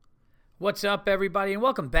What's up, everybody, and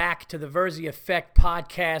welcome back to the Verzi Effect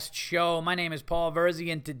podcast show. My name is Paul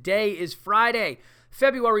Verzi, and today is Friday,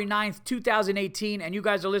 February 9th, 2018, and you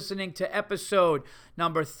guys are listening to episode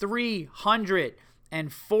number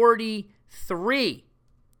 343.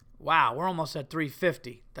 Wow, we're almost at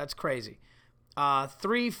 350. That's crazy.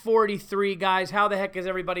 343, guys. How the heck is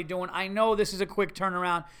everybody doing? I know this is a quick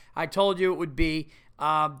turnaround. I told you it would be.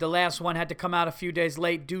 The last one had to come out a few days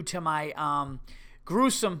late due to my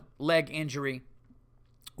gruesome leg injury,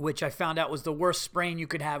 which I found out was the worst sprain you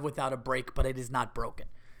could have without a break, but it is not broken.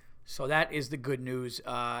 So that is the good news.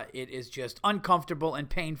 It is just uncomfortable and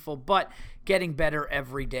painful, but getting better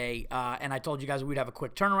every day. And I told you guys we'd have a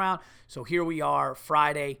quick turnaround. So here we are,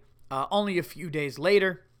 Friday, only a few days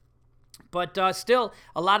later. But still,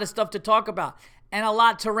 a lot of stuff to talk about and a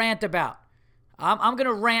lot to rant about. I'm going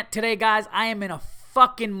to rant today, guys. I am in a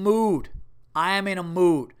fucking mood. I am in a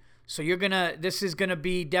mood. So this is going to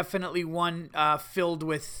be definitely one filled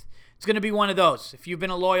with, it's going to be one of those. If you've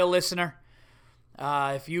been a loyal listener,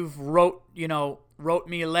 if you've wrote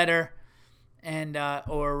me a letter and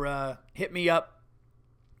or hit me up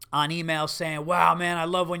on email saying, wow, man, I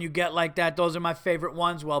love when you get like that. Those are my favorite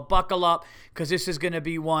ones. Well, buckle up, because this is going to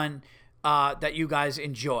be one that you guys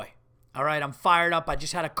enjoy. All right, I'm fired up. I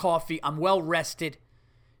just had a coffee. I'm well rested.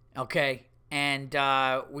 Okay, and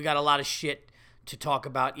we got a lot of shit to talk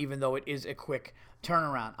about, even though it is a quick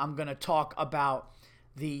turnaround. I'm going to talk about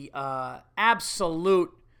the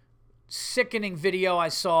absolute sickening video I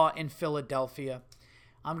saw in Philadelphia.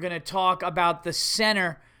 I'm going to talk about the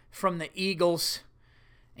center from the Eagles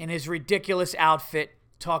in his ridiculous outfit,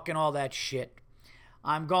 talking all that shit.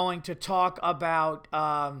 I'm going to talk about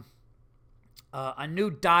a new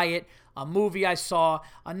diet, a movie I saw,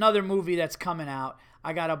 another movie that's coming out.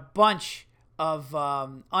 I got a bunch of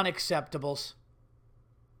unacceptables.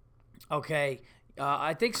 Okay,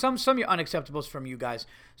 I think some of your unacceptables from you guys.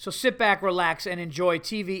 So sit back, relax, and enjoy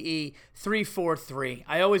TVE 343.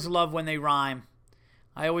 I always love when they rhyme.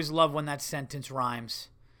 I always love when that sentence rhymes.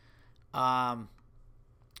 So I'm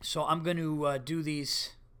going to do these.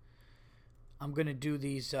 I'm going to do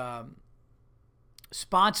these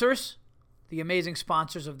sponsors, the amazing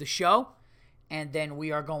sponsors of the show, and then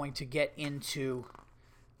we are going to get into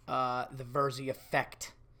the Verzi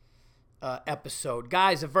Effect episode.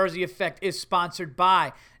 Guys, the Verzi Effect is sponsored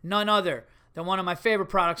by none other than one of my favorite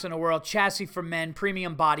products in the world, Chassis for Men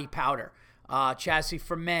Premium Body Powder. Chassis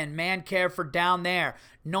for Men, man care for down there.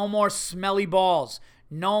 No more smelly balls.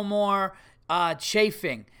 No more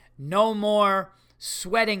chafing. No more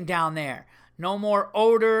sweating down there. No more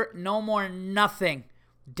odor. No more nothing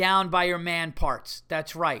down by your man parts.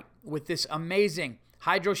 That's right. With this amazing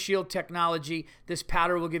Hydro Shield technology, this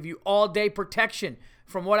powder will give you all-day protection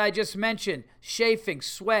from what I just mentioned: chafing,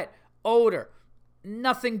 sweat, odor.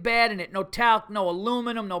 Nothing bad in it. No talc, no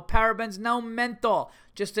aluminum, no parabens, no menthol.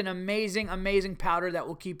 Just an amazing, amazing powder that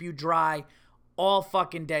will keep you dry all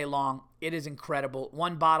fucking day long. It is incredible.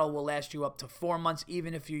 One bottle will last you up to 4 months,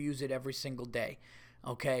 even if you use it every single day.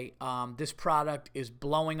 Okay, this product is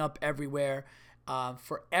blowing up everywhere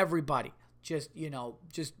for everybody. Just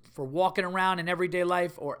for walking around in everyday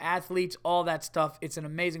life or athletes, all that stuff. It's an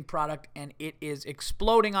amazing product, and it is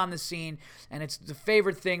exploding on the scene, and it's the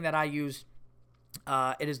favorite thing that I use.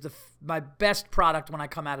 It is my best product when I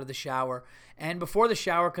come out of the shower and before the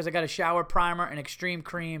shower, because I got a shower primer and extreme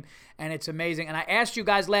cream, and it's amazing. And I asked you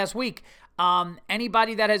guys last week,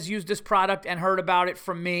 anybody that has used this product and heard about it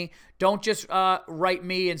from me, don't just write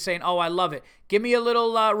me and saying, oh, I love it. Give me a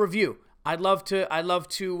little review. I'd love to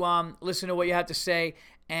listen to what you have to say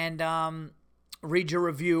and read your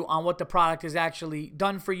review on what the product has actually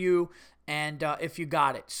done for you and if you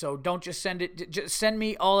got it. So don't just send it. Just send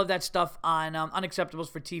me all of that stuff on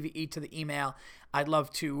Unacceptables for TVE to the email. I'd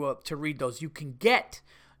love to read those. You can get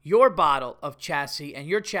your bottle of Chassis and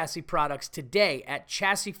your Chassis products today at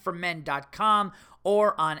chassisformen.com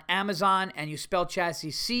or on Amazon, and you spell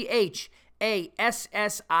Chassis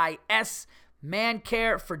CHASSIS. Man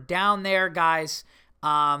care for down there, guys.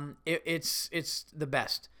 It's the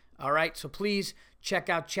best. All right, so please check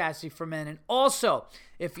out Chassis for Men. And also,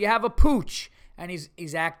 if you have a pooch and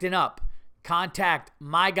he's acting up, contact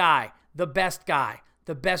my guy, the best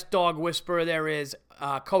dog whisperer there is,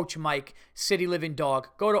 Coach Mike, City Living Dog.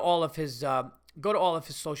 Go to all of his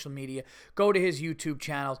social media. Go to his YouTube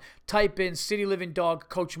channels. Type in City Living Dog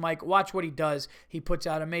Coach Mike. Watch what he does. He puts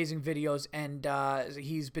out amazing videos, and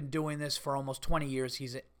he's been doing this for almost 20 years.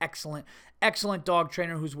 He's an excellent dog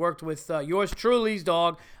trainer who's worked with yours truly's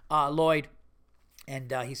dog, Lloyd,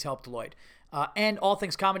 and he's helped Lloyd. And All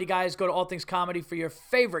Things Comedy, guys. Go to All Things Comedy for your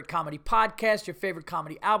favorite comedy podcast, your favorite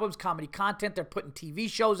comedy albums, comedy content. They're putting TV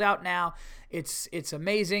shows out now. It's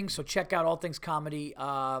amazing. So check out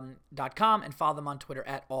allthingscomedy.com and follow them on Twitter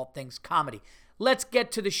at All Things Comedy. Let's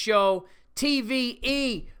get to the show.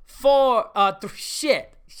 TVE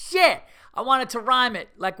shit. I wanted to rhyme it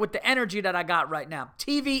like with the energy that I got right now.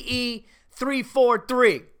 TVE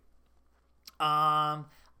 343.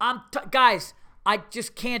 Guys, I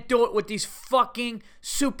just can't do it with these fucking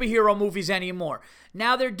superhero movies anymore.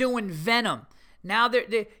 Now they're doing Venom. Now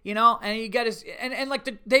they and you got to and like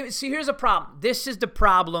see, here's a problem. This is the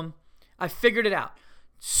problem. I figured it out.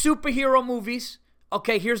 Superhero movies.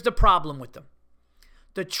 Okay, here's the problem with them.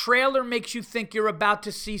 The trailer makes you think you're about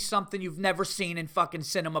to see something you've never seen in fucking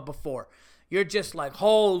cinema before. You're just like,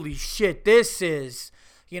 holy shit, this is,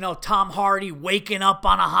 Tom Hardy waking up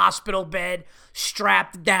on a hospital bed,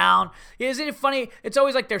 strapped down. Isn't it funny? It's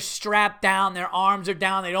always like they're strapped down, their arms are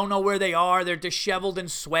down, they don't know where they are, they're disheveled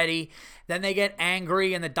and sweaty. Then they get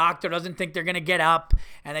angry and the doctor doesn't think they're going to get up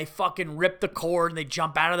and they fucking rip the cord and they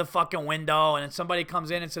jump out of the fucking window and then somebody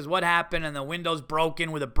comes in and says, what happened? And the window's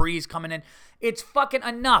broken with a breeze coming in. It's fucking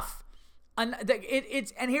enough. And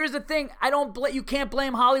here's the thing. You can't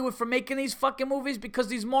blame Hollywood for making these fucking movies because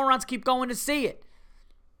these morons keep going to see it.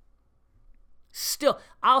 Still,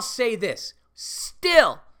 I'll say this.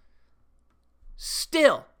 Still,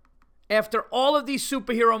 after all of these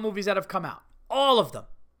superhero movies that have come out, all of them,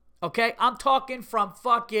 okay? I'm talking from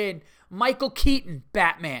fucking Michael Keaton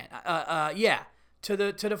Batman, to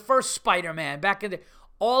the first Spider-Man back in the,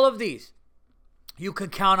 all of these, you can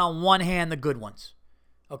count on one hand the good ones,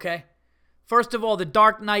 okay? First of all, The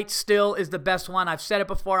Dark Knight still is the best one. I've said it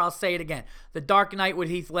before. I'll say it again. The Dark Knight with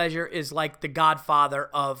Heath Ledger is like the godfather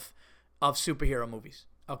of superhero movies.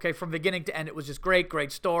 Okay, from beginning to end, it was just great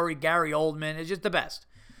story. Gary Oldman is just the best.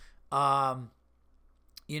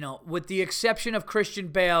 With the exception of Christian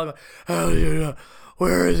Bale,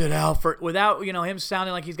 where is it, Alfred? Without, him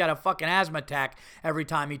sounding like he's got a fucking asthma attack every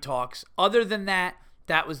time he talks. Other than that,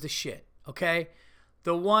 that was the shit. Okay,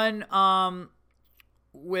 the one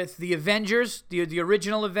with the Avengers, the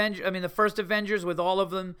original Avengers, the first Avengers with all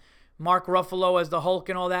of them, Mark Ruffalo as the Hulk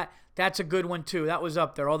and all that, that's a good one too. That was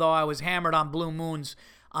up there, although I was hammered on Blue Moons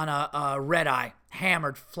on a red eye,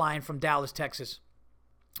 hammered flying from Dallas, Texas,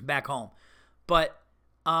 back home. But,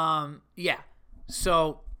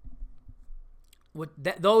 so with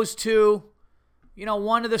those two,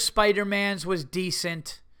 one of the Spider-Mans was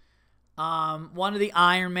decent. One of the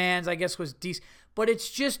Iron Mans, I guess, was decent. But it's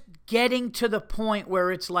just getting to the point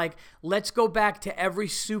where it's like, let's go back to every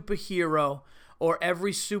superhero or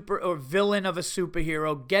every or villain of a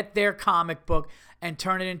superhero, get their comic book and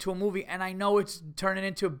turn it into a movie. And I know it's turning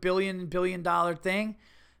into a billion dollar thing,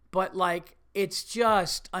 but like, it's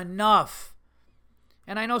just enough.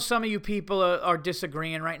 And I know some of you people are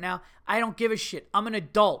disagreeing right now. I don't give a shit. I'm an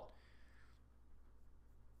adult.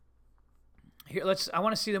 Here, I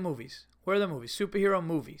want to see the movies. Where are the movies? Superhero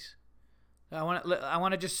movies. I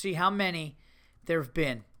want to just see how many there have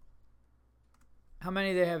been. How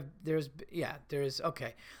many they have? There's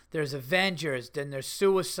Avengers, then there's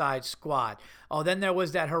Suicide Squad. Oh, then there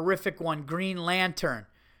was that horrific one, Green Lantern.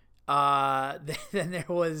 Then there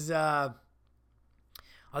was, are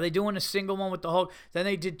they doing a single one with the Hulk? Then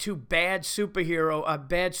they did two bad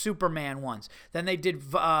Superman ones. Then they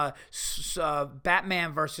did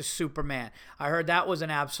Batman versus Superman. I heard that was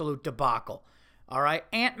an absolute debacle. All right,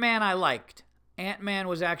 Ant-Man I liked. Ant-Man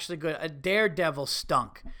was actually good. A Daredevil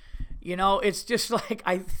stunk. It's just like,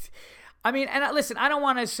 listen, I don't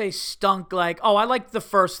want to say stunk like, oh, I liked the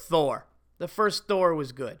first Thor. The first Thor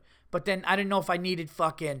was good. But then I didn't know if I needed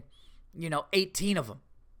fucking, 18 of them.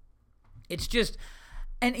 It's just,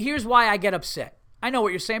 and here's why I get upset. I know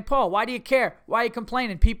what you're saying, Paul. Why do you care? Why are you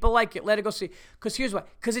complaining? People like it. Let it go see. Because here's why.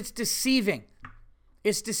 Because it's deceiving.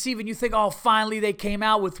 It's deceiving. You think, oh, finally they came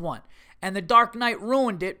out with one. And The Dark Knight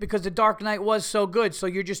ruined it because The Dark Knight was so good. So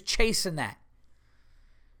you're just chasing that.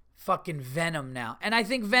 Fucking Venom now. And I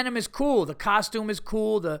think Venom is cool. The costume is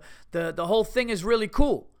cool. The whole thing is really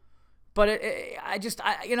cool. But I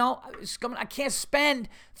can't spend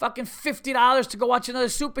fucking $50 to go watch another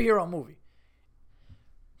superhero movie.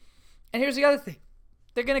 And here's the other thing.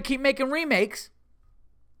 They're going to keep making remakes.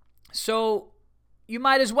 So you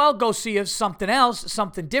might as well go see something else,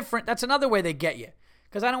 something different. That's another way they get you.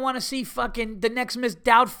 Because I don't want to see fucking the next Miss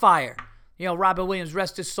Doubtfire. Robin Williams,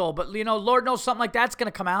 rest his soul. But, Lord knows something like that's going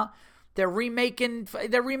to come out. They're remaking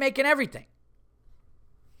everything.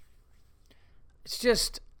 It's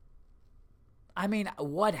just,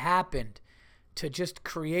 what happened to just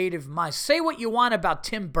creative minds? Say what you want about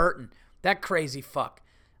Tim Burton, that crazy fuck.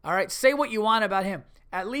 All right, say what you want about him.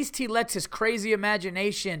 At least he lets his crazy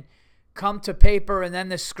imagination come to paper and then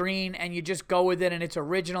the screen, and you just go with it, and it's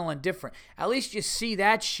original and different. At least you see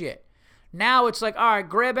that shit. Now it's like, all right,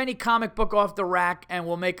 grab any comic book off the rack and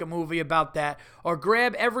we'll make a movie about that. Or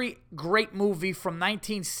grab every great movie from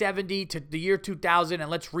 1970 to the year 2000 and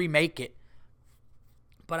let's remake it.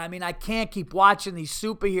 But I mean, I can't keep watching these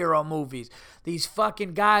superhero movies. These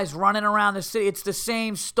fucking guys running around the city. It's the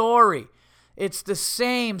same story. It's the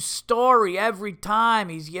same story every time.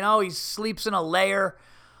 He sleeps in a lair.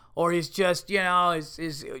 Or he's just,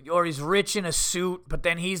 or he's rich in a suit, but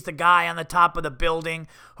then he's the guy on the top of the building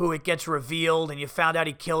who it gets revealed and you found out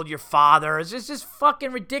he killed your father. It's just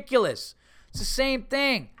fucking ridiculous. It's the same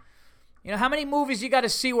thing. How many movies you got to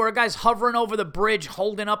see where a guy's hovering over the bridge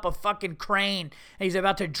holding up a fucking crane and he's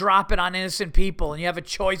about to drop it on innocent people and you have a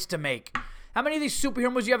choice to make? How many of these superhero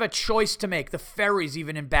movies you have a choice to make? The ferries,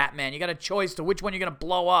 even in Batman. You got a choice to which one you're going to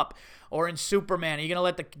blow up. Or in Superman, are you going to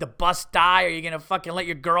let the bus die? Or are you going to fucking let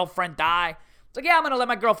your girlfriend die? It's like, yeah, I'm going to let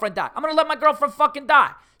my girlfriend die. I'm going to let my girlfriend fucking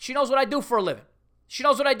die. She knows what I do for a living. She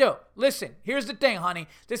knows what I do. Listen, here's the thing, honey.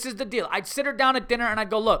 This is the deal. I'd sit her down at dinner and I'd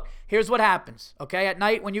go, look, here's what happens. Okay, at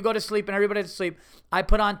night when you go to sleep and everybody's asleep, I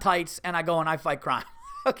put on tights and I go and I fight crime.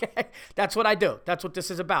 Okay, that's what I do. That's what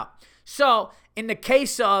this is about. So, in the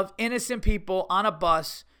case of innocent people on a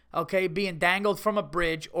bus, okay, being dangled from a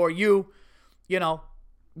bridge, or in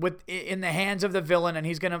the hands of the villain, and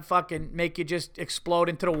he's gonna fucking make you just explode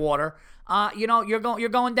into the water. You're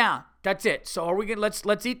going down. That's it. So are we gonna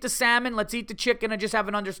let's eat the salmon, let's eat the chicken, and just have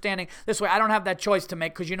an understanding. This way, I don't have that choice to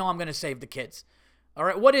make because I'm gonna save the kids. All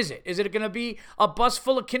right, what is it? Is it gonna be a bus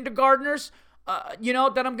full of kindergartners?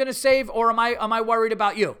 That I'm gonna save, or am I worried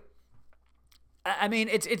about you? I mean,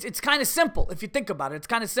 it's kind of simple if you think about it. It's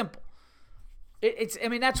kind of simple.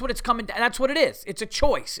 That's what it's coming to. That's what it is. It's a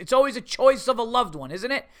choice. It's always a choice of a loved one,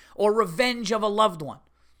 isn't it? Or revenge of a loved one.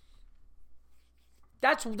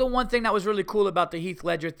 That's the one thing that was really cool about the Heath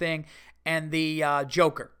Ledger thing and the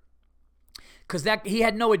Joker, because he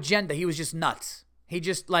had no agenda. He was just nuts. He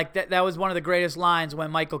just that was one of the greatest lines when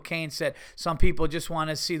Michael Caine said, "Some people just want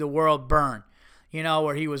to see the world burn."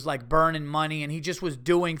 Where he was like burning money, and he just was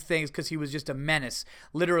doing things because he was just a menace,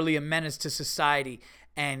 literally a menace to society.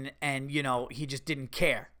 And he just didn't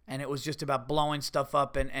care. And it was just about blowing stuff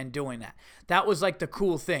up and doing that. That was like the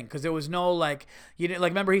cool thing, because there was no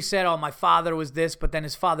remember he said, oh, my father was this, but then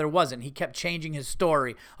his father wasn't. He kept changing his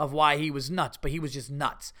story of why he was nuts, but he was just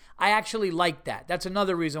nuts. I actually liked that. That's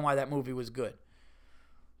another reason why that movie was good.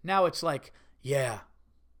 Now it's like, yeah,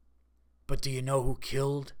 but do you know who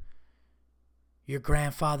killed your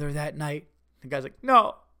grandfather that night? The guy's like,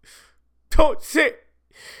 no, don't say,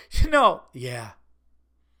 no. Yeah,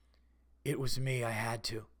 it was me. I had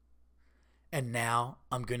to. And now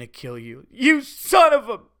I'm going to kill you. You son of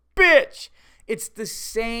a bitch. It's the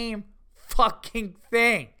same fucking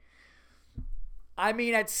thing. I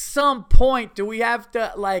mean, at some point, do we have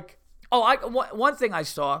to one thing I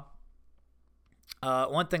saw.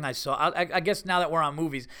 I guess now that we're on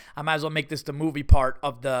movies, I might as well make this the movie part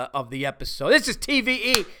of the episode. This is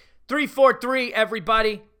TVE 343,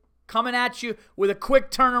 everybody, coming at you with a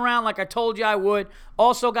quick turnaround, like I told you I would.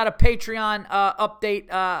 Also got a Patreon update.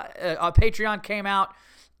 A Patreon came out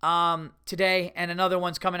today, and another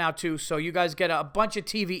one's coming out too. So you guys get a bunch of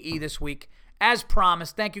TVE this week, as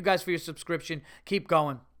promised. Thank you guys for your subscription. Keep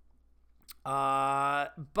going. By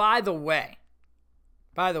the way.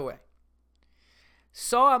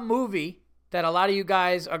 Saw a movie that a lot of you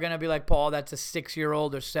guys are going to be like, Paul, that's a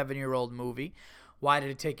 6-year-old or 7-year-old movie. Why did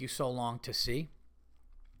it take you so long to see?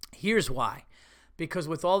 Here's why. Because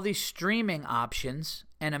with all these streaming options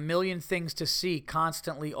and a million things to see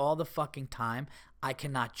constantly all the fucking time, I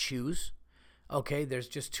cannot choose. Okay, there's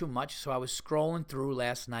just too much. So I was scrolling through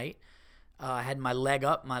last night. I had my leg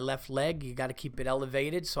up, my left leg. You got to keep it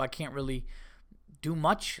elevated, so I can't really do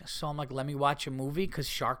much. So I'm like, let me watch a movie because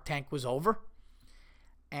Shark Tank was over.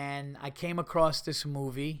 And I came across this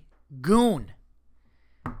movie, Goon.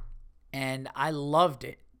 And I loved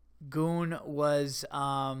it. Goon was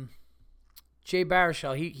Jay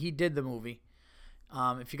Baruchel. He did the movie.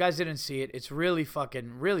 If you guys didn't see it, it's really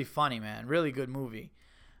funny, man. Really good movie.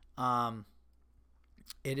 It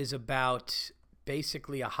is about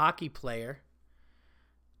basically a hockey player.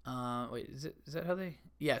 Is that how they?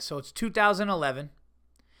 Yeah, so it's 2011.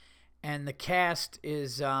 And the cast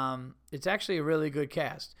is, it's actually a really good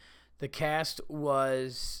cast. The cast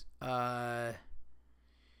was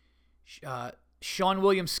Sean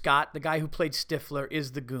William Scott, the guy who played Stifler,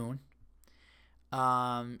 is the Goon.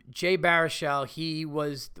 Jay Baruchel, he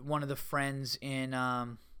was one of the friends in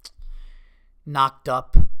Knocked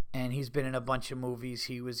Up. and he's been in a bunch of movies.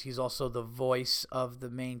 He's also the voice of the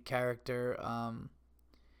main character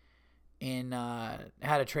in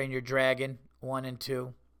How to Train Your Dragon 1 and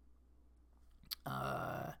 2.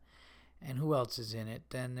 And who else is in it?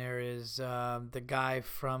 Then there is the guy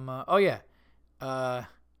from Liev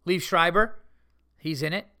Schreiber. He's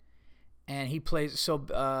in it, and he plays. So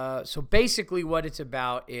basically, what it's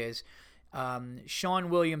about is Sean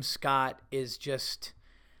William Scott is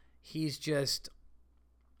he's just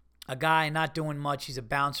a guy not doing much. He's a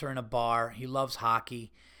bouncer in a bar. He loves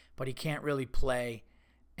hockey, but he can't really play.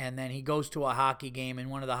 And then he goes to a hockey game,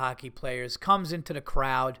 and one of the hockey players comes into the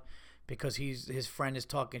crowd because his friend is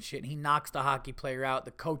talking shit, and he knocks the hockey player out.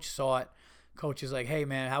 The coach saw it. Coach is like, hey,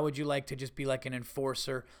 man, how would you like to just be like an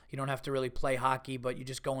enforcer? You don't have to really play hockey, but you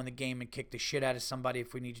just go in the game and kick the shit out of somebody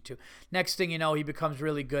if we need you to. Next thing you know, he becomes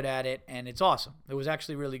really good at it, and it's awesome. It was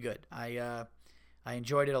actually really good. I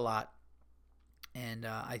enjoyed it a lot, and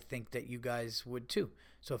I think that you guys would too.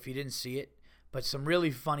 So if you didn't see it, but some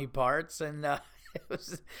really funny parts, and it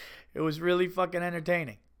was really fucking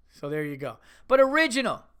entertaining. So there you go. But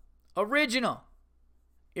original.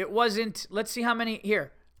 It wasn't. Let's see how many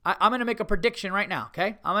here. I'm gonna make a prediction right now.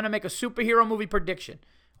 Okay, I'm gonna make a superhero movie prediction.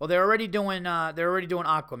 Well, they're already doing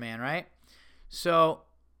Aquaman, right? So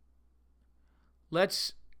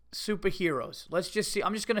superheroes. Let's just see.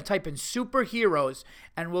 I'm just gonna type in superheroes,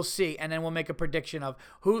 and we'll see, and then we'll make a prediction of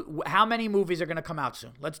how many movies are gonna come out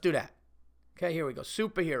soon. Let's do that. Okay, here we go.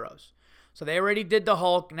 Superheroes. So they already did the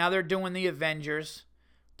Hulk. Now they're doing the Avengers.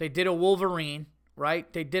 They did a Wolverine,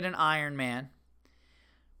 right? They did an Iron Man.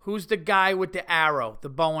 Who's the guy with the arrow, the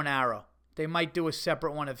bow and arrow? They might do a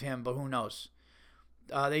separate one of him, but who knows?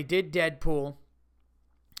 They did Deadpool.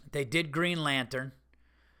 They did Green Lantern.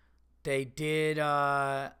 They did,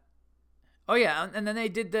 and then they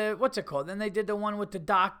did what's it called? Then they did the one with the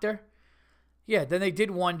doctor. Yeah, then they did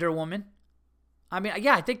Wonder Woman. I mean,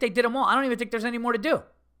 yeah, I think they did them all. I don't even think there's any more to do.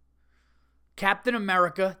 Captain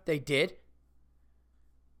America, they did.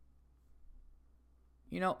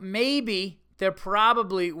 You know, maybe they're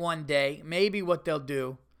probably one day, maybe what they'll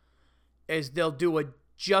do is they'll do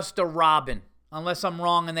just a Robin, unless I'm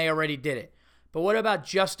wrong and they already did it. But what about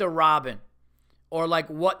just a Robin? Or like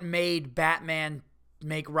what made Batman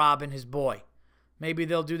make Robin his boy? Maybe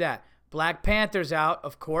they'll do that. Black Panther's out,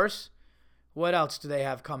 of course. What else do they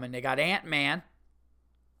have coming? They got Ant-Man,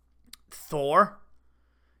 Thor.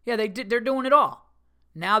 Yeah, they're doing it all.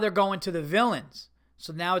 Now they're going to the villains.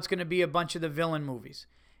 So now it's going to be a bunch of the villain movies.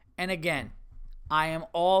 And again, I am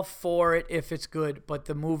all for it if it's good, but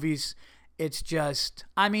the movies, it's just,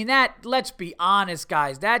 I mean, let's be honest,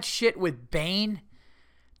 guys, that shit with Bane,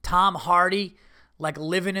 Tom Hardy, like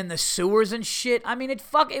living in the sewers and shit, I mean, it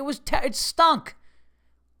stunk.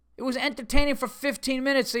 It was entertaining for 15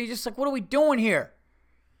 minutes, so you're just like, what are we doing here?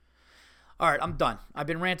 All right, I'm done. I've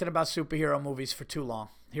been ranting about superhero movies for too long.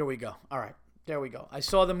 Here we go. All right, there we go. I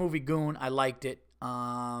saw the movie Goon. I liked it.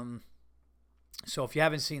 So if you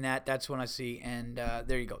haven't seen that, that's when I see. And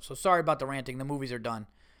there you go. So sorry about the ranting. The movies are done.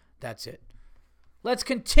 That's it. Let's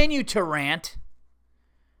continue to rant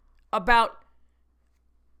about,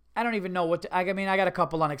 I don't even know what I got a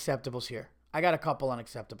couple unacceptables here.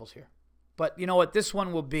 But you know what? This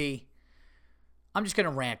one will be, I'm just going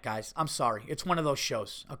to rant, guys. I'm sorry. It's one of those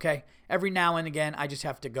shows, okay? Every now and again, I just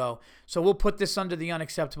have to go. So we'll put this under the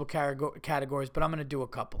unacceptable categories, but I'm going to do a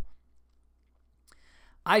couple.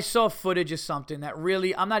 I saw footage of something that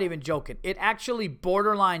really, I'm not even joking, it actually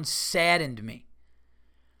borderline saddened me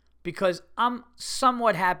because I'm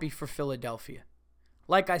somewhat happy for Philadelphia.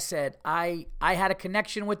 Like I said, I had a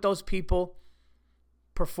connection with those people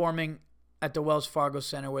performing at the Wells Fargo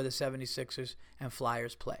Center where the 76ers and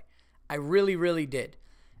Flyers play. I really, really did.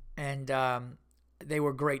 And they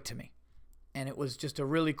were great to me. And it was just a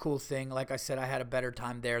really cool thing. Like I said, I had a better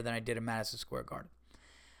time there than I did in Madison Square Garden.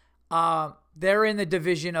 They're in the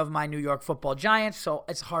division of my New York Football Giants, so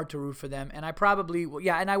it's hard to root for them. And I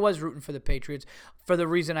was rooting for the Patriots for the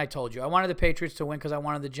reason I told you. I wanted the Patriots to win because I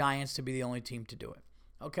wanted the Giants to be the only team to do it.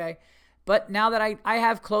 Okay? But now that I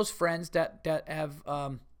have close friends that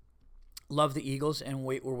have loved the Eagles and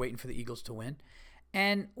we're waiting for the Eagles to win.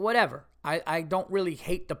 And whatever. I don't really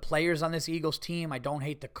hate the players on this Eagles team. I don't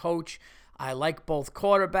hate the coach. I like both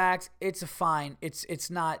quarterbacks. It's fine. It's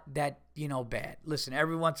not that, bad. Listen,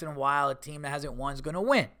 every once in a while, a team that hasn't won is going to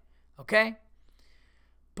win. Okay?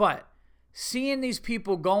 But seeing these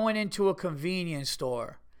people going into a convenience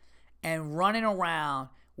store and running around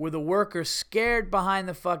with the workers scared behind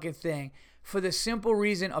the fucking thing for the simple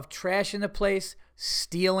reason of trashing the place,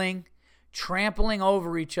 stealing, trampling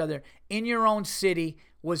over each other in your own city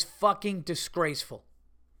was fucking disgraceful.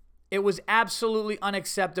 It was absolutely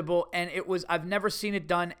unacceptable, and I've never seen it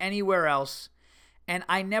done anywhere else. And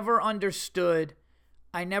I never understood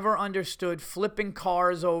flipping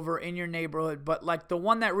cars over in your neighborhood, but like the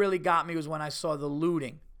one that really got me was when I saw the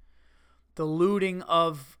looting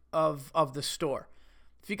of the store.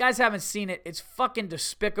 If you guys haven't seen it, it's fucking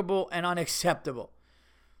despicable and unacceptable.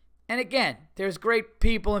 And again, there's great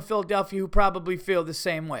people in Philadelphia who probably feel the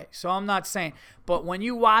same way. So I'm not saying, but when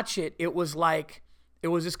you watch it, it was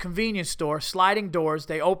this convenience store, sliding doors,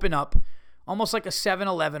 they open up, almost like a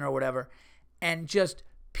 7-Eleven or whatever, and just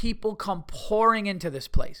people come pouring into this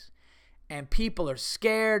place. And people are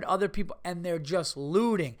scared, other people, and they're just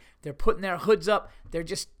looting. They're putting their hoods up. They're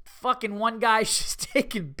just fucking, one guy's just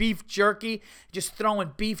taking beef jerky, just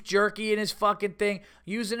throwing beef jerky in his fucking thing,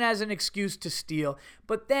 using it as an excuse to steal.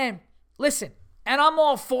 But then, listen, and I'm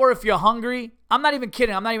all for if you're hungry. I'm not even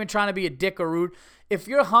kidding. I'm not even trying to be a dick or rude. If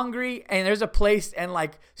you're hungry and there's a place and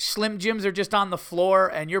like Slim Jims are just on the floor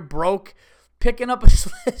and you're broke, picking up a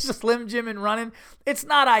Slim Jim and running, it's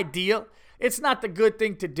not ideal. It's not the good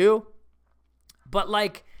thing to do. But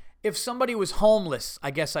like if somebody was homeless,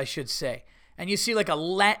 I guess I should say, and you see like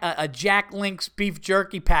a Jack Link's beef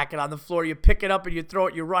jerky packet on the floor, you pick it up and you throw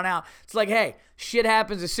it, you run out. It's like, hey, shit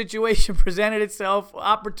happens. A situation presented itself,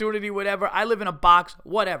 opportunity, whatever. I live in a box,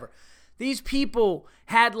 whatever. These people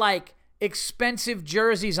had like expensive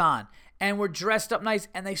jerseys on and were dressed up nice,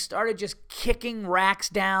 and they started just kicking racks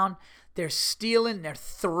down. They're stealing, they're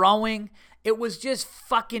throwing. It was just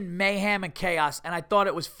fucking mayhem and chaos, and I thought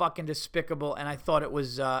it was fucking despicable, and I thought it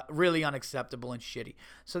was really unacceptable and shitty.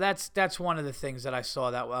 So that's one of the things that I saw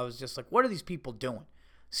that I was just like, what are these people doing?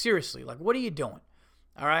 Seriously, like, what are you doing?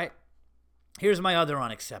 All right? Here's my other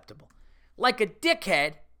unacceptable. Like a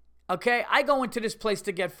dickhead, okay, I go into this place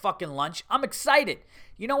to get fucking lunch. I'm excited.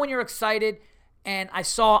 You know when you're excited, and I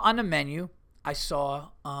saw on the menu, I saw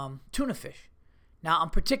tuna fish. Now, I'm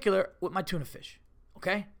particular with my tuna fish,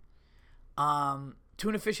 okay?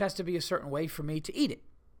 Tuna fish has to be a certain way for me to eat it.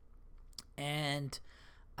 And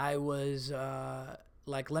I was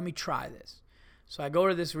like, let me try this. So I go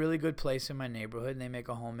to this really good place in my neighborhood, and they make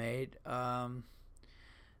a homemade,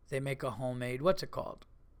 what's it called?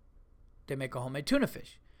 They make a homemade tuna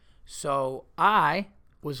fish. So I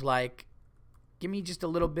was like, give me just a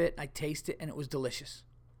little bit. I taste it, and it was delicious.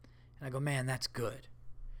 And I go, man, that's good.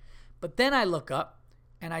 But then I look up,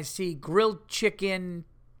 and I see grilled chicken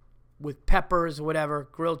with peppers or whatever,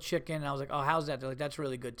 grilled chicken. And I was like, oh, how's that? They're like, that's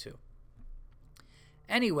really good too.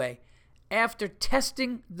 Anyway, after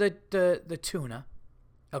testing the tuna,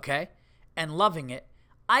 okay, and loving it,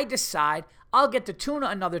 I decide I'll get the tuna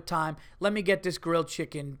another time. Let me get this grilled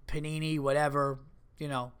chicken, panini, whatever, you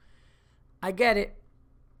know. I get it,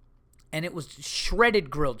 and it was shredded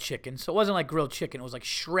grilled chicken. So it wasn't like grilled chicken. It was like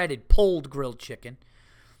shredded, pulled grilled chicken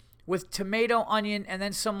with tomato, onion, and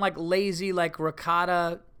then some like lazy like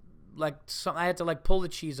ricotta, like some, I had to like pull the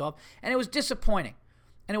cheese off, and it was disappointing.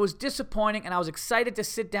 And I was excited to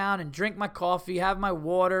sit down and drink my coffee, have my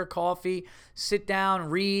water, coffee, sit down,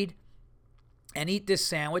 read, and eat this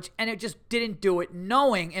sandwich. And it just didn't do it,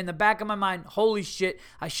 knowing in the back of my mind, holy shit,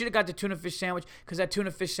 I should have got the tuna fish sandwich because that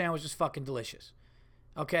tuna fish sandwich was fucking delicious.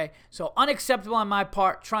 Okay? So unacceptable on my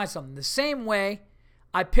part, trying something. The same way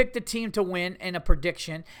I picked the team to win in a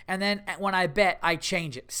prediction, and then when I bet, I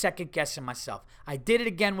change it, second guessing myself. I did it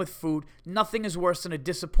again with food. Nothing is worse than a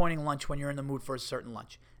disappointing lunch when you're in the mood for a certain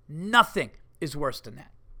lunch. Nothing is worse than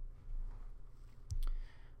that.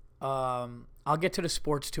 I'll get to the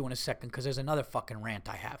sports too in a second because there's another fucking rant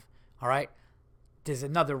I have. All right? There's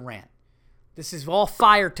another rant. This is all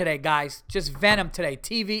fire today, guys. Just venom today.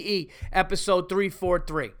 TVE, episode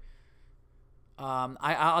 343.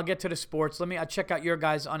 I'll get to the sports. I'll check out your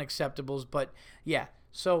guys' unacceptables. But yeah,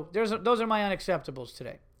 so those are my unacceptables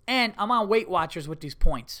today. And I'm on Weight Watchers with these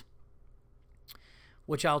points,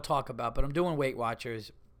 which I'll talk about. But I'm doing Weight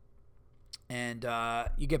Watchers, and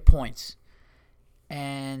you get points.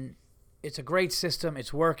 And it's a great system.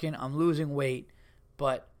 It's working. I'm losing weight.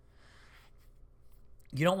 But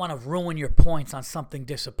you don't want to ruin your points on something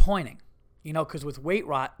disappointing. You know, because with Weight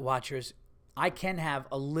Watchers, I can have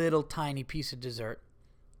a little tiny piece of dessert.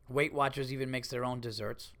 Weight Watchers even makes their own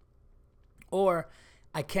desserts. Or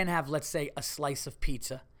I can have, let's say, a slice of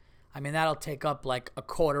pizza. I mean, that'll take up like a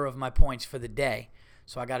quarter of my points for the day.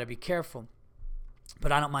 So I got to be careful.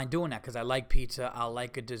 But I don't mind doing that because I like pizza. I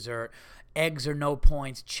like a dessert. Eggs are no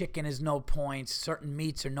points. Chicken is no points. Certain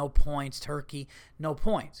meats are no points. Turkey, no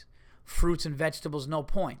points. Fruits and vegetables, no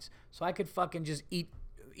points. So I could fucking just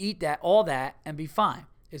eat that, all that, and be fine.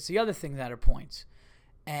 It's the other thing that are points.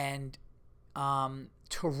 And to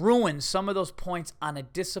ruin some of those points on a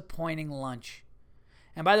disappointing lunch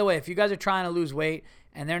And by the way, if you guys are trying to lose weight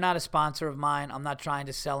and they're not a sponsor of mine, I'm not trying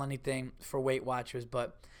to sell anything for Weight Watchers,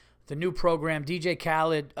 but the new program, DJ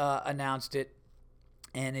Khaled announced it,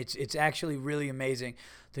 and it's actually really amazing.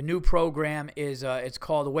 The new program is it's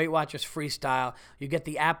called the Weight Watchers Freestyle. You get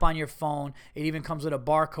the app on your phone. It even comes with a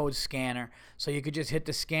barcode scanner, so you could just hit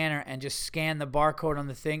the scanner and just scan the barcode on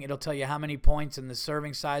the thing. It'll tell you how many points and the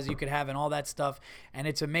serving size you could have and all that stuff, and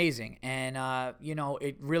it's amazing. And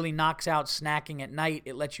it really knocks out snacking at night.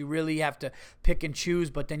 It lets you really have to pick and choose,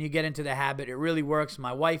 but then you get into the habit. It really works.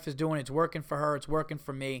 My wife is doing it. It's working for her. It's working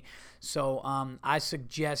for me. So I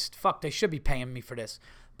suggest, they should be paying me for this.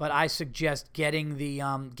 But I suggest getting the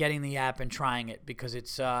app and trying it, because it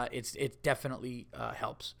definitely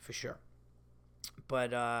helps for sure.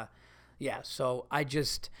 But so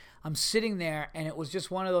I'm sitting there, and it was just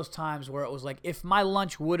one of those times where it was like, if my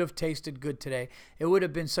lunch would have tasted good today, it would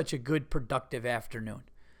have been such a good, productive afternoon.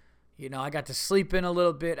 I got to sleep in a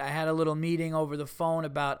little bit. I had a little meeting over the phone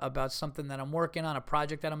about something that I'm working on, a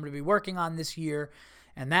project that I'm going to be working on this year,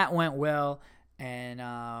 and that went well. And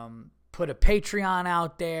put a Patreon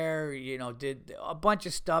out there, did a bunch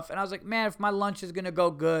of stuff. And I was like, man, if my lunch is going to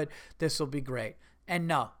go good, this will be great. And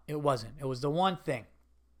no, it wasn't. It was the one thing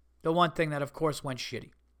that, of course, went shitty.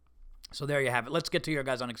 So there you have it. Let's get to your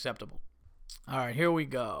guys' unacceptable. All right, here we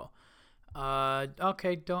go.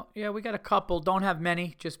 Okay, we got a couple. Don't have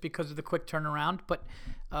many just because of the quick turnaround. But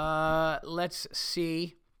let's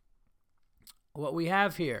see what we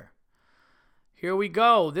have here. Here we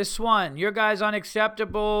go. This one, your guys'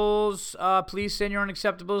 unacceptables. Please send your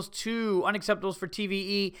unacceptables to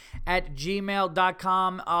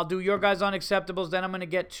unacceptablesfortve@gmail.com. I'll do your guys' unacceptables. Then I'm going to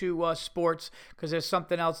get to sports, because there's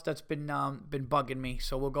something else that's been bugging me.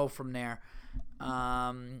 So we'll go from there.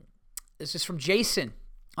 This is from Jason.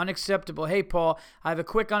 Unacceptable. Hey, Paul, I have a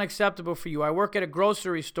quick unacceptable for you. I work at a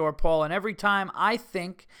grocery store, Paul, and every time I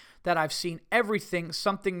think that I've seen everything,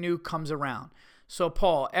 something new comes around. So,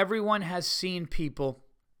 Paul, everyone has seen people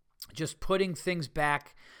just putting things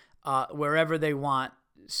back wherever they want.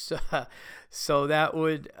 So that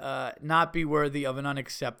would not be worthy of an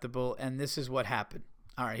unacceptable, and this is what happened.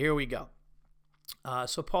 All right, here we go.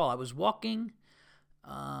 So, Paul, I was walking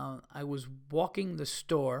the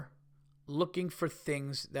store looking for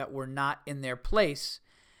things that were not in their place.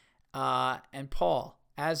 And, Paul,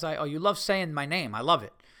 you love saying my name. I love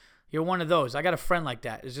it. You're one of those. I got a friend like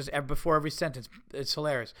that. It's just before every sentence. It's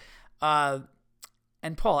hilarious. And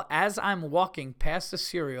Paul, as I'm walking past the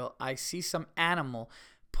cereal, I see some animal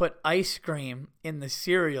put ice cream in the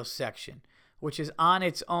cereal section, which on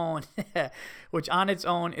its own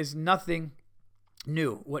is nothing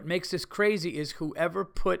new. What makes this crazy is whoever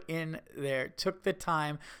put in there took the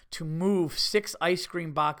time to move 6 ice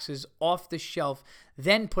cream boxes off the shelf,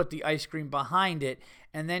 then put the ice cream behind it,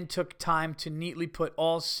 and then took time to neatly put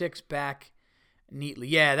all 6 back neatly.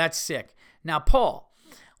 Yeah, that's sick. Now, Paul,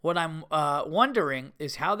 what I'm wondering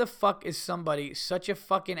is how the fuck is somebody such a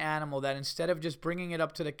fucking animal that instead of just bringing it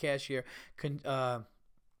up to the cashier,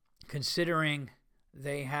 considering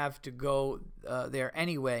they have to go there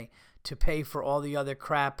anyway to pay for all the other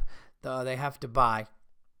crap they have to buy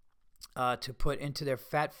to put into their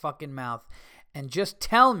fat fucking mouth, and just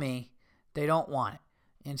tell me they don't want it.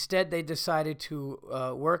 Instead, they decided to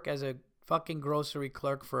work as a fucking grocery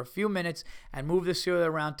clerk for a few minutes and move the cereal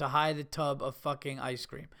around to hide the tub of fucking ice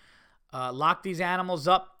cream. Lock these animals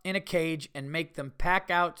up in a cage and make them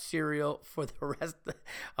pack out cereal for the rest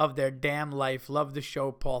of their damn life. Love the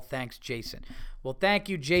show, Paul. Thanks, Jason. Well, thank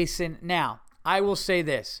you, Jason. Now, I will say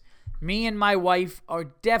this. Me and my wife are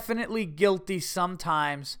definitely guilty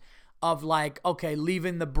sometimes of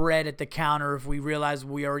leaving the bread at the counter if we realize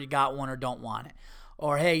we already got one or don't want it.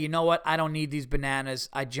 Or, hey, you know what? I don't need these bananas.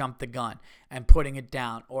 I jumped the gun, and putting it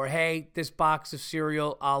down. Or, hey, this box of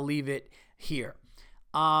cereal, I'll leave it here.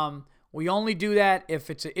 We only do that if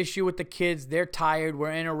it's an issue with the kids. They're tired.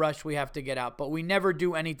 We're in a rush. We have to get out. But we never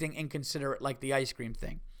do anything inconsiderate like the ice cream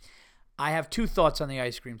thing. I have 2 thoughts on the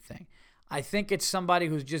ice cream thing. I think it's somebody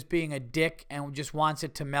who's just being a dick and just wants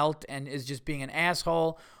it to melt and is just being an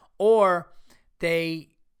asshole. Or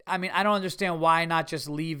I don't understand why not just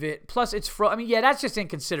leave it. Plus, it's that's just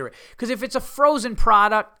inconsiderate. Because if it's a frozen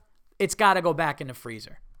product, it's got to go back in the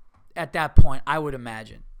freezer at that point, I would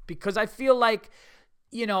imagine. Because I feel like,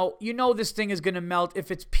 this thing is going to melt.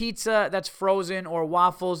 If it's pizza that's frozen or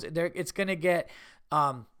waffles, it's going to get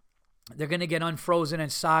they're going to get unfrozen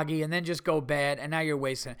and soggy and then just go bad, and now you're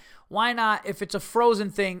wasting it. Why not? If it's a frozen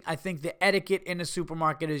thing, I think the etiquette in the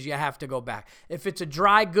supermarket is you have to go back. If it's a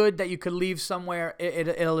dry good that you could leave somewhere,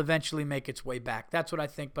 it'll eventually make its way back. That's what I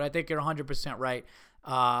think, but I think you're 100% right.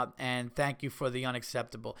 And thank you for the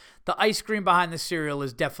unacceptable. The ice cream behind the cereal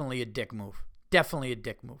is definitely a dick move. Definitely a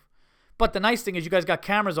dick move. But the nice thing is you guys got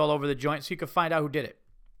cameras all over the joint so you can find out who did it.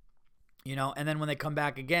 You know, and then when they come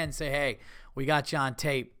back again, say, hey, we got you on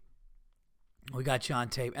tape. We got you on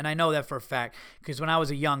tape. And I know that for a fact because when I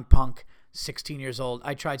was a young punk, 16 years old,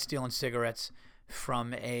 I tried stealing cigarettes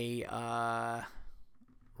from a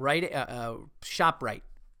ShopRite.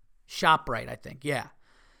 ShopRite, I think. Yeah.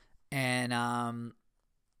 And,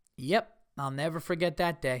 yep, I'll never forget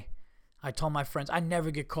that day. I told my friends, I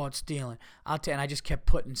never get caught stealing. And I just kept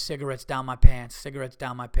putting cigarettes down my pants.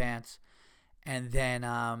 And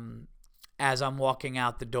then as I'm walking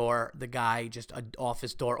out the door, the guy, just an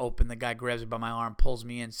office door open, the guy grabs me by my arm, pulls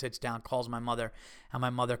me in, sits down, calls my mother, and my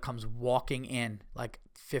mother comes walking in like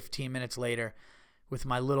 15 minutes later with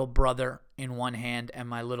my little brother in one hand and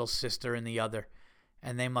my little sister in the other.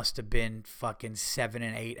 And they must have been fucking 7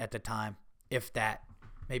 and 8 at the time, if that,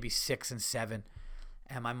 maybe 6 and 7.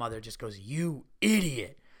 And my mother just goes, you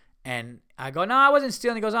idiot. And I go, no, I wasn't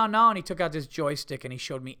stealing. He goes, oh, no. And he took out this joystick and he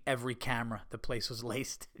showed me every camera. The place was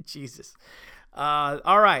laced. Jesus.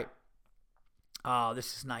 All right. Oh,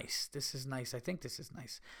 this is nice. I think this is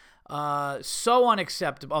nice. So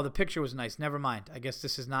unacceptable. Oh, the picture was nice. Never mind. I guess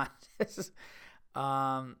this is not.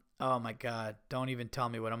 Oh, my God. Don't even tell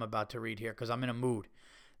me what I'm about to read here because I'm in a mood.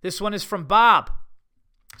 This one is from Bob.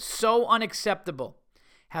 So unacceptable.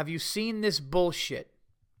 Have you seen this bullshit?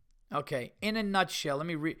 Okay, in a nutshell, let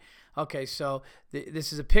me read. Okay, so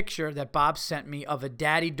this is a picture that Bob sent me of a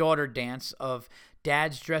daddy-daughter dance of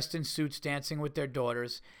dads dressed in suits dancing with their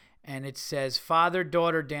daughters. And it says,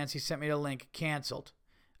 father-daughter dance. He sent me the link. Canceled.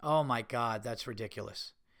 Oh, my God, that's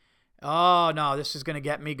ridiculous. Oh, no, this is going to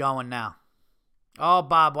get me going now. Oh,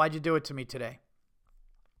 Bob, why'd you do it to me today?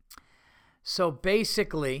 So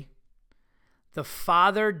basically, the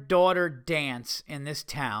father-daughter dance in this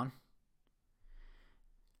town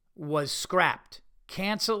was scrapped.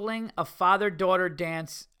 Canceling a father-daughter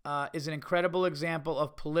dance is an incredible example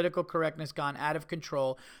of political correctness gone out of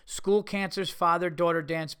control. School cancels father-daughter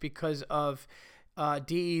dance because of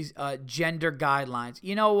DE's gender guidelines.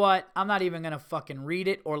 You know what? I'm not even going to fucking read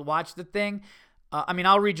it or watch the thing. I mean,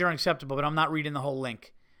 I'll read your unacceptable, but I'm not reading the whole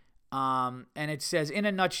link. And it says, in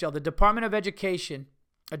a nutshell, the Department of Education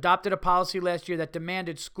adopted a policy last year that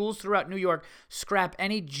demanded schools throughout New York scrap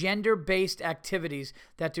any gender-based activities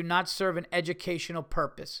that do not serve an educational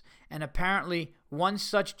purpose. And apparently, one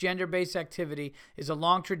such gender-based activity is a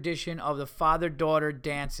long tradition of the father-daughter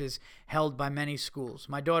dances held by many schools.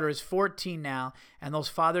 My daughter is 14 now, and those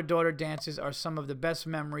father-daughter dances are some of my best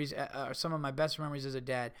memories as a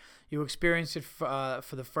dad. You experienced it for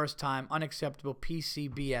the first time. Unacceptable.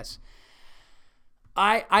 PCBS.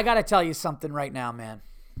 I got to tell you something right now, man.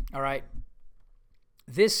 All right.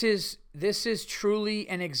 This is truly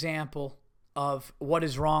an example of what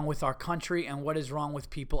is wrong with our country and what is wrong with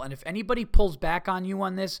people. And if anybody pulls back on you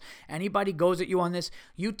on this, anybody goes at you on this,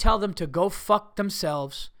 you tell them to go fuck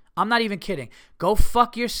themselves. I'm not even kidding. Go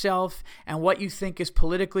fuck yourself and what you think is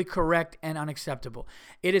politically correct and unacceptable.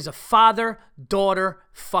 It is a father-daughter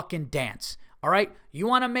fucking dance. All right? You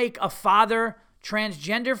want to make a father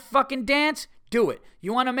transgender fucking dance? Do it.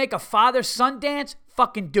 You want to make a father-son dance?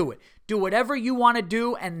 Fucking do it. Do whatever you want to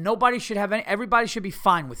do, and nobody should have everybody should be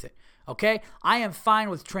fine with it. Okay? I am fine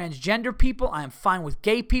with transgender people. I am fine with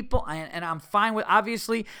gay people. And I'm fine with,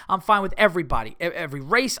 obviously, I'm fine with everybody. Every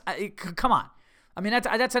race. Come on. I mean,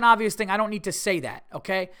 that's an obvious thing. I don't need to say that.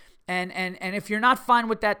 Okay? And if you're not fine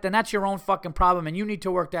with that, then that's your own fucking problem, and you need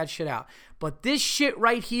to work that shit out. But this shit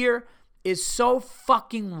right here is so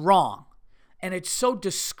fucking wrong, and it's so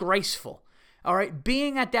disgraceful. All right,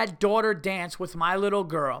 being at that daughter dance with my little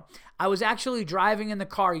girl, I was actually driving in the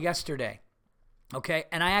car yesterday, okay,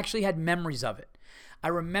 and I actually had memories of it. I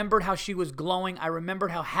remembered how she was glowing. I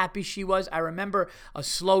remembered how happy she was. I remember a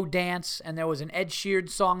slow dance, and there was an Ed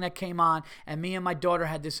Sheeran song that came on, and me and my daughter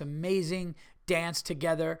had this amazing dance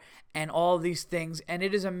together and all these things, and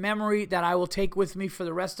it is a memory that I will take with me for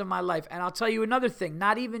the rest of my life. And I'll tell you another thing,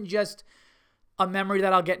 not even just a memory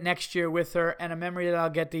that I'll get next year with her and a memory that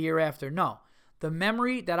I'll get the year after. No. The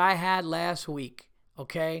memory that I had last week,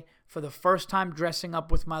 okay, for the first time dressing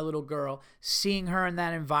up with my little girl, seeing her in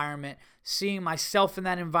that environment, seeing myself in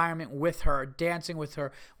that environment with her, dancing with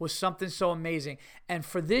her, was something so amazing. And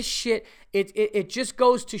for this shit, it just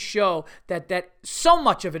goes to show that so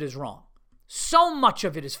much of it is wrong. So much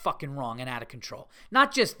of it is fucking wrong and out of control.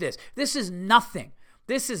 Not just this. This is nothing.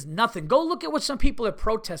 This is nothing. Go look at what some people are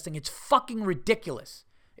protesting. It's fucking ridiculous.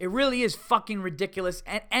 It really is fucking ridiculous.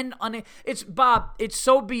 It's Bob, it's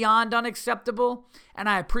so beyond unacceptable, and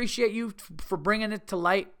I appreciate you for bringing it to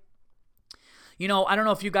light. I don't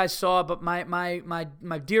know if you guys saw, but my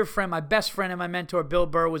dear friend, my best friend and my mentor, Bill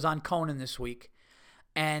Burr, was on Conan this week.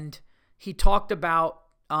 And he talked about,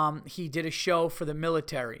 he did a show for the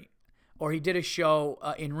military, or he did a show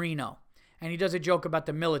in Reno. And he does a joke about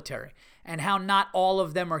the military and how not all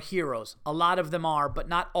of them are heroes. A lot of them are, but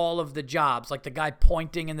not all of the jobs, like the guy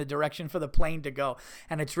pointing in the direction for the plane to go.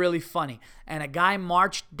 And it's really funny. And a guy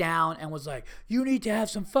marched down and was like, you need to have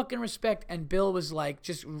some fucking respect. And Bill was like,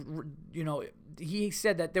 he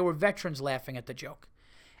said that there were veterans laughing at the joke.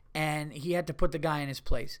 And he had to put the guy in his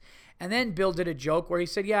place. And then Bill did a joke where he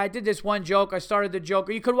said, yeah, I did this one joke. I started the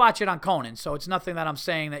joke. You could watch it on Conan. So it's nothing that I'm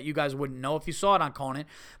saying that you guys wouldn't know if you saw it on Conan.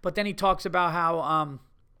 But then he talks about how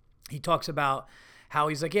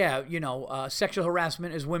he's like, yeah, sexual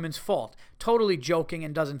harassment is women's fault. Totally joking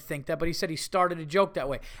and doesn't think that. But he said he started a joke that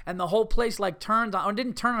way. And the whole place turned on, or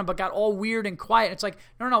didn't turn on, but got all weird and quiet. It's like,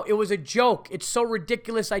 no, it was a joke. It's so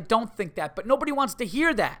ridiculous. I don't think that. But nobody wants to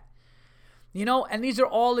hear that. And these are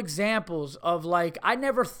all examples of I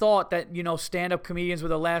never thought that, stand-up comedians were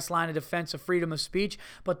the last line of defense of freedom of speech.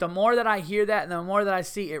 But the more that I hear that and the more that I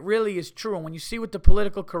see, it really is true. And when you see what the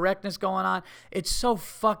political correctness going on, it's so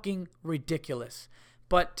fucking ridiculous.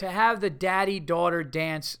 But to have the daddy-daughter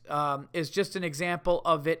dance is just an example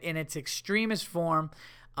of it in its extremest form.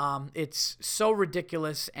 It's so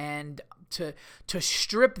ridiculous. And to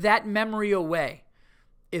strip that memory away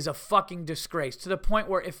is a fucking disgrace, to the point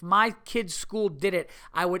where if my kid's school did it,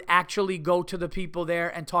 I would actually go to the people there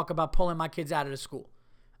and talk about pulling my kids out of the school.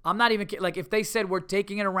 I'm not even kidding. If they said we're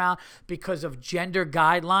taking it around because of gender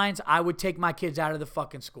guidelines, I would take my kids out of the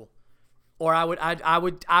fucking school. Or I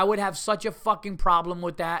would have such a fucking problem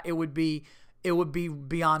with that. It would be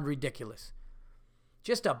beyond ridiculous. It's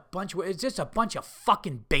just a bunch of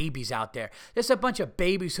fucking babies out there. Just a bunch of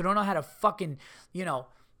babies who don't know how to fucking,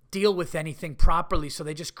 deal with anything properly, so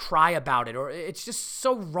they just cry about it. Or it's just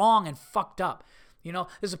so wrong and fucked up.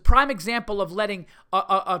 There's a prime example of letting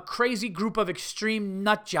a crazy group of extreme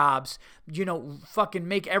nut jobs, fucking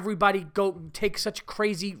make everybody go take such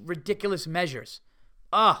crazy, ridiculous measures.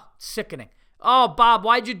 Sickening. Oh, Bob,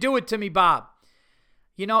 why'd you do it to me, Bob?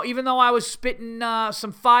 Even though I was spitting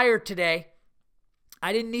some fire today,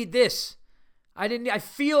 I didn't need this. I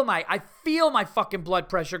feel my fucking blood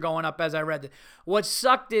pressure going up as I read it. What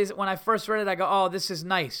sucked is when I first read it, I go, oh, this is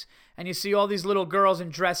nice. And you see all these little girls in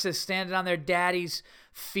dresses standing on their daddy's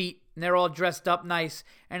feet, and they're all dressed up nice.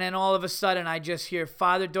 And then all of a sudden, I just hear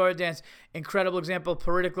father-daughter dance, incredible example of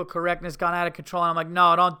political correctness gone out of control. And I'm like,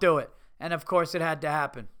 no, don't do it. And of course, it had to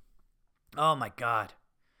happen. Oh my God.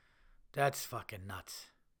 That's fucking nuts.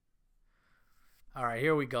 All right,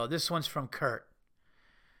 here we go. This one's from Kurt.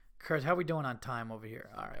 Kurt, how are we doing on time over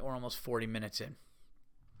here? All right, we're almost 40 minutes in.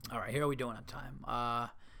 All right, here are we doing on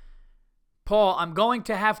time? Paul, I'm going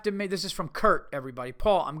to have to make... This is from Kurt, everybody.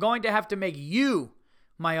 Paul, I'm going to have to make you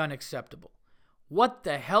my unacceptable. What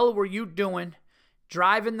the hell were you doing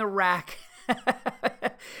driving the rack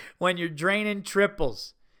when you're draining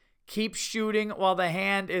triples? Keep shooting while the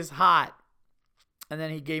hand is hot. And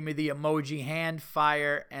then he gave me the emoji hand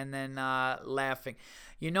fire and then laughing.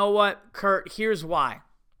 You know what, Kurt? Here's why.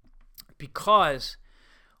 Because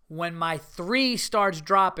when my three starts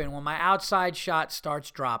dropping, when my outside shot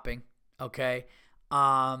starts dropping, okay,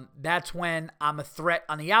 that's when I'm a threat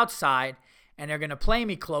on the outside, and they're going to play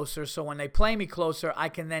me closer. So when they play me closer, I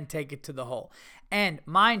can then take it to the hole. And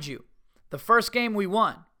mind you, the first game we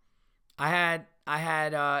won, I had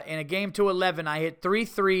in a game to 11, I hit 3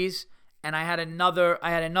 threes, and I had another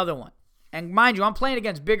one. And mind you, I'm playing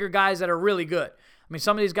against bigger guys that are really good. I mean,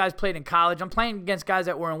 some of these guys played in college. I'm playing against guys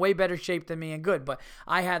that were in way better shape than me and good, but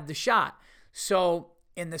I had the shot. So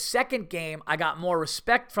in the second game, I got more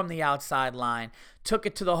respect from the outside line, took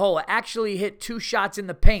it to the hole. I actually hit 2 shots in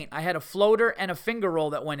the paint. I had a floater and a finger roll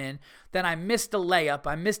that went in. Then I missed a layup.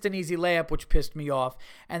 I missed an easy layup, which pissed me off.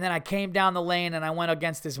 And then I came down the lane and I went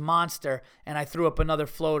against this monster and I threw up another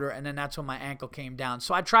floater, and then that's when my ankle came down.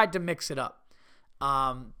 So I tried to mix it up.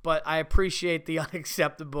 But I appreciate the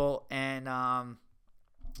unacceptable, and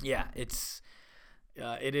yeah,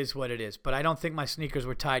 it is what it is. But I don't think my sneakers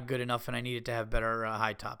were tied good enough, and I needed to have better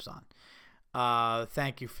high tops on.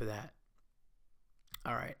 Thank you for that.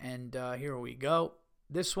 All right, and here we go.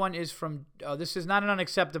 This one is from, this is not an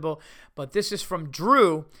unacceptable, but this is from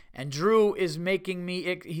Drew, and Drew is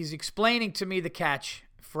he's explaining to me the catch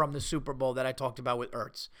from the Super Bowl that I talked about with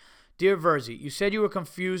Ertz. Dear Verzi, you said you were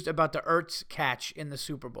confused about the Ertz catch in the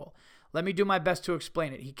Super Bowl. Let me do my best to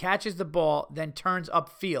explain it. He catches the ball, then turns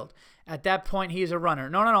upfield. At that point, he is a runner.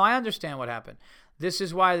 No, I understand what happened. This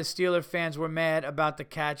is why the Steeler fans were mad about the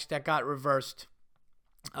catch that got reversed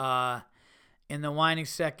in the waning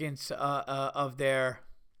seconds of their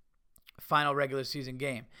final regular season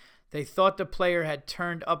game. They thought the player had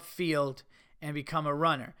turned upfield and become a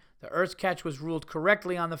runner. The Ertz catch was ruled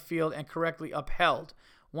correctly on the field and correctly upheld.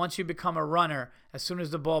 Once you become a runner, as soon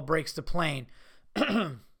as the ball breaks the plane,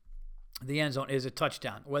 the end zone is a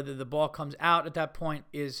touchdown. Whether the ball comes out at that point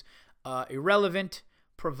is irrelevant,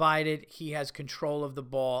 provided he has control of the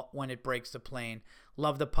ball when it breaks the plane.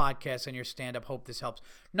 Love the podcast and your stand-up. Hope this helps.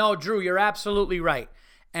 No, Drew, you're absolutely right.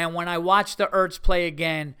 And when I watched the Ertz play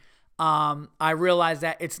again, I realized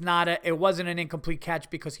that it wasn't an incomplete catch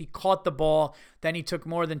because he caught the ball, then he took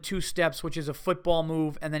more than 2 steps, which is a football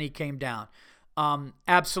move, and then he came down.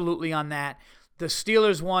 Absolutely on that. The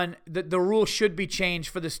Steelers one, the rule should be changed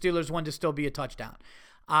for the Steelers one to still be a touchdown.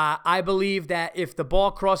 I believe that if the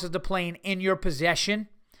ball crosses the plane in your possession,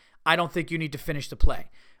 I don't think you need to finish the play,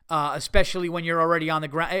 especially when you're already on the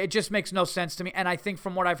ground. It just makes no sense to me, and I think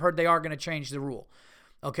from what I've heard, they are going to change the rule.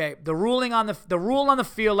 Okay, the rule on the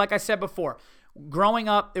field, like I said before, growing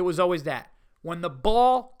up, it was always that. When the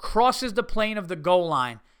ball crosses the plane of the goal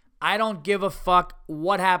line, I don't give a fuck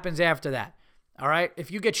what happens after that. All right?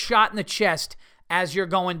 If you get shot in the chest as you're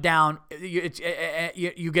going down,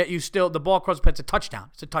 the ball crosses, it's a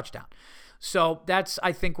touchdown. It's a touchdown. So that's,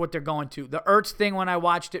 I think, what they're going to. The Ertz thing, when I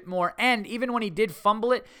watched it more, and even when he did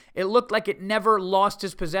fumble it, it looked like it never lost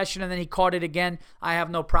his possession, and then he caught it again. I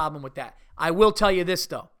have no problem with that. I will tell you this,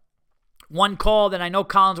 though. One call that I know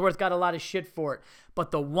Collinsworth got a lot of shit for it, but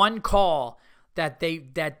the one call that they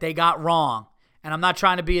got wrong, and I'm not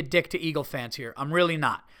trying to be a dick to Eagle fans here. I'm really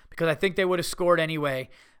not, because I think they would have scored anyway.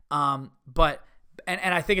 But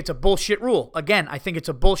I think it's a bullshit rule. Again, I think it's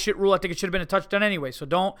a bullshit rule. I think it should have been a touchdown anyway. So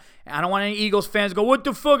I don't want any Eagles fans to go, what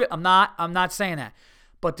the fuck? I'm not saying that.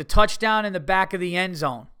 But the touchdown in the back of the end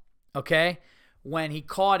zone, okay? When he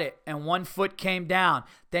caught it and one foot came down,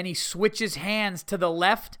 then he switches hands to the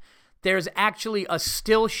left. There's actually a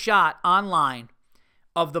still shot online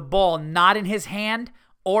of the ball not in his hand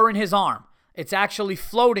or in his arm. It's actually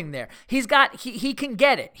floating there. He can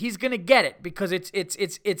get it. He's going to get it because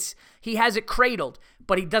he has it cradled,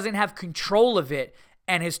 but he doesn't have control of it,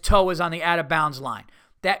 and his toe is on the out of bounds line.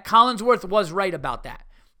 That Collinsworth was right about that.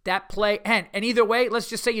 That play, and either way, let's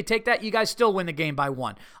just say you take that, you guys still win the game by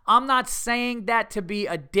 1. I'm not saying that to be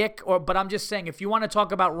a dick, but I'm just saying if you want to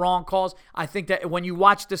talk about wrong calls, I think that when you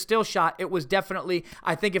watch the still shot, it was definitely,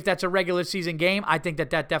 I think if that's a regular season game, I think that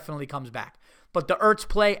definitely comes back. But the Ertz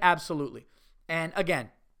play, absolutely. And again,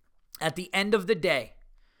 at the end of the day,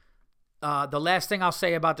 the last thing I'll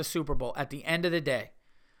say about the Super Bowl, at the end of the day,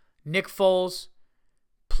 Nick Foles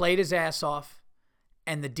played his ass off.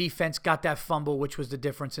 And the defense got that fumble, which was the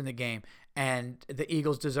difference in the game. And the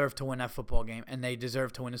Eagles deserve to win that football game, and they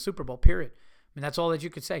deserve to win the Super Bowl, period. I mean, that's all that you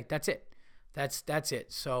could say. That's it. That's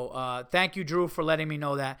it. So thank you, Drew, for letting me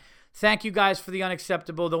know that. Thank you guys for the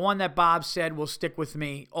unacceptable. The one that Bob said will stick with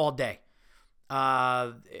me all day.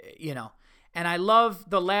 And I love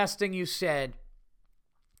the last thing you said,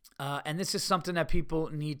 and this is something that people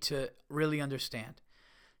need to really understand.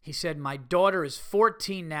 He said, my daughter is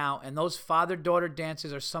 14 now, and those father-daughter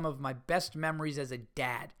dances are some of my best memories as a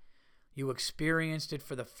dad. You experienced it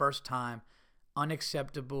for the first time.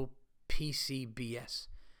 Unacceptable PCBS.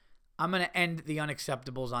 I'm going to end the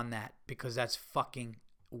unacceptables on that because that's fucking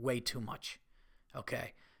way too much.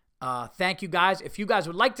 Okay? Thank you, guys. If you guys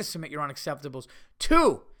would like to submit your unacceptables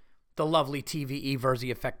to the lovely TVE Verzi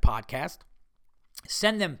Effect podcast,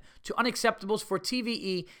 send them to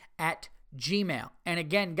unacceptablesfortve@gmail. And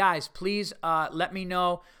again, guys, please let me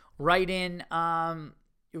know. Write in on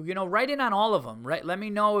all of them. Right? Let me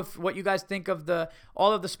know what you guys think of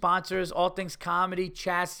all of the sponsors, All Things Comedy,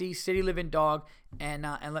 Chassis, City Living Dog, and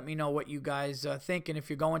let me know what you guys think, and if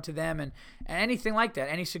you're going to them and anything like that,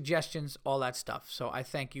 any suggestions, all that stuff. So I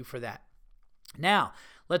thank you for that. Now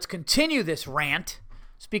let's continue this rant.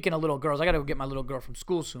 Speaking of little girls, I got to go get my little girl from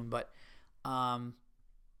school soon, but I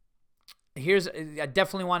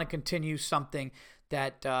definitely want to continue something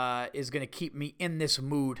that is going to keep me in this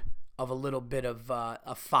mood of a little bit of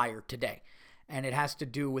a fire today. And it has to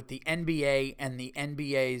do with the NBA and the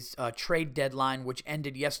NBA's trade deadline, which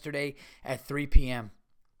ended yesterday at 3 p.m.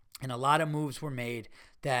 And a lot of moves were made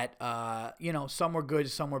that, some were good,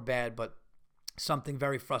 some were bad, but something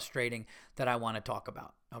very frustrating that I want to talk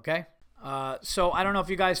about, okay? So I don't know if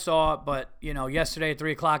you guys saw it, but, yesterday at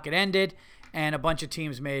 3 o'clock it ended. And a bunch of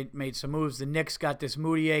teams made some moves. The Knicks got this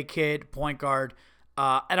Moutier kid, point guard.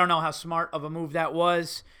 I don't know how smart of a move that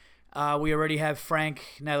was. We already have Frank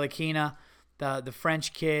Ntilikina, the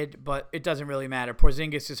French kid, but it doesn't really matter.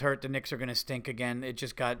 Porzingis is hurt. The Knicks are going to stink again. It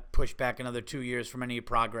just got pushed back another 2 years from any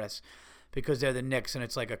progress. because they're the Knicks and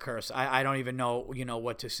it's like a curse. I don't even know,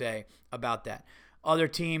 what to say about that. Other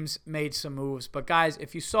teams made some moves. But, guys,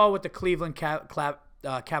 if you saw what the Cleveland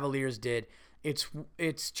Cavaliers did,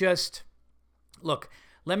 it's just – look,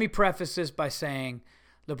 let me preface this by saying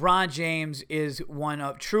LeBron James is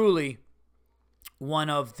truly one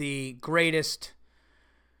of the greatest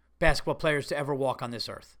basketball players to ever walk on this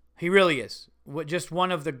earth. He really is. Just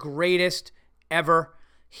one of the greatest ever.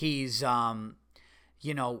 He's, for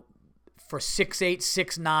 6'8",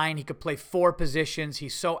 6'9", he could play 4 positions.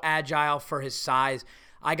 He's so agile for his size.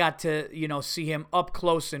 I got to, see him up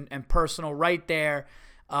close and personal right there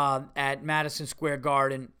at Madison Square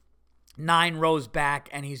Garden, 9 rows back,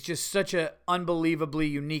 and he's just such an unbelievably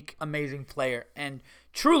unique, amazing player, and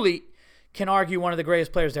truly can argue one of the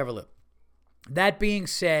greatest players to ever live. That being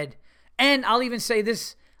said, and I'll even say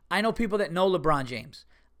this, I know people that know LeBron James.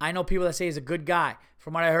 I know people that say he's a good guy.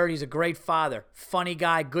 From what I heard, he's a great father, funny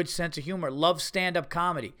guy, good sense of humor, loves stand-up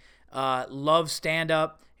comedy, loves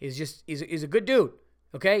stand-up. He's a good dude,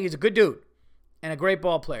 okay? He's a good dude and a great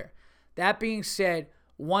ball player. That being said,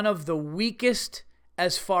 one of the weakest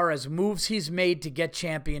as far as moves he's made to get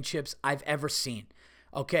championships I've ever seen,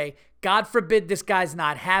 okay? God forbid this guy's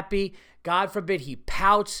not happy. God forbid he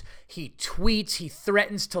pouts, he tweets, he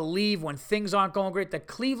threatens to leave when things aren't going great. The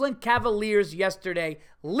Cleveland Cavaliers yesterday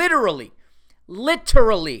literally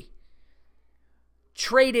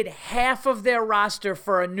traded half of their roster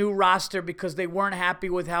for a new roster because they weren't happy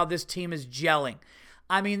with how this team is gelling.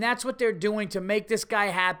 I mean, that's what they're doing to make this guy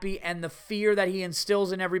happy and the fear that he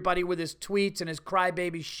instills in everybody with his tweets and his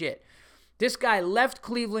crybaby shit. This guy left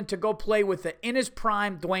Cleveland to go play with the in his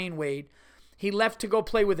prime Dwayne Wade. He left to go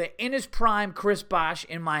play with the in his prime Chris Bosh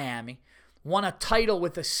in Miami. Won a title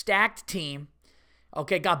with a stacked team.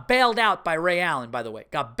 Okay, got bailed out by Ray Allen, by the way.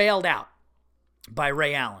 Got bailed out by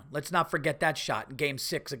Ray Allen. Let's not forget that shot in Game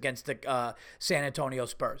 6 against the San Antonio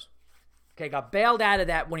Spurs. Okay, got bailed out of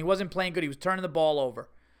that when he wasn't playing good. He was turning the ball over.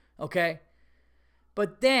 Okay?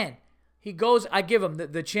 But then he goes, I give him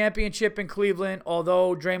the championship in Cleveland,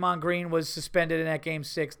 although Draymond Green was suspended in that Game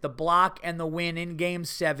 6. The block and the win in Game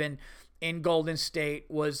 7 in Golden State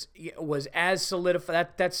was as solidified.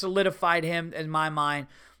 That solidified him in my mind.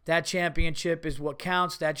 That championship is what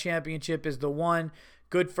counts. That championship is the one.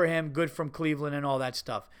 Good for him, good from Cleveland and all that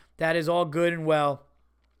stuff. That is all good and well.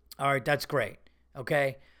 All right, that's great.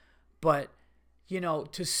 Okay? But,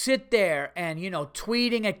 to sit there and,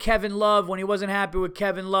 tweeting at Kevin Love when he wasn't happy with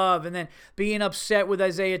Kevin Love, and then being upset with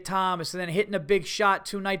Isaiah Thomas, and then hitting a big shot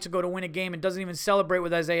 2 nights ago to win a game and doesn't even celebrate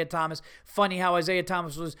with Isaiah Thomas. Funny how Isaiah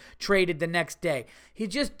Thomas was traded the next day. He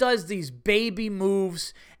just does these baby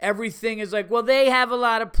moves. Everything is like, well, they have a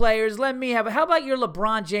lot of players. Let me have it. How about your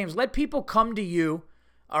LeBron James? Let people come to you,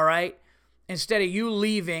 all right? Instead of you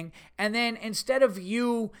leaving, and then instead of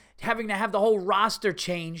you having to have the whole roster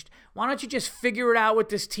changed, why don't you just figure it out with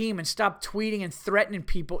this team and stop tweeting and threatening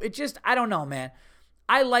people? I don't know, man.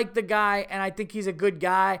 I like the guy, and I think he's a good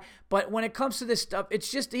guy, but when it comes to this stuff,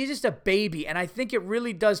 he's just a baby, and I think it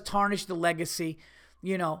really does tarnish the legacy.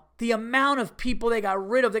 The amount of people they got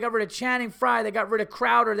rid of. They got rid of Channing Frye. They got rid of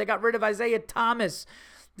Crowder. They got rid of Isaiah Thomas.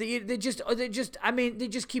 They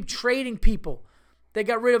just keep trading people. They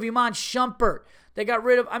got rid of Iman Shumpert. They got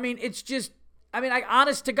rid of,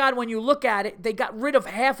 honest to God, when you look at it, they got rid of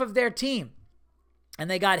half of their team. And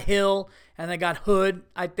they got Hill and they got Hood,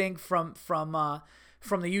 I think, from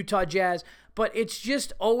the Utah Jazz. But it's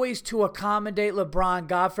just always to accommodate LeBron.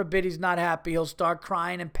 God forbid he's not happy. He'll start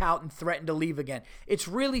crying and pout and threaten to leave again. It's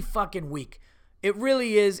really fucking weak. It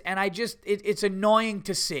really is. And it's annoying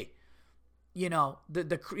to see.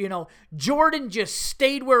 Jordan just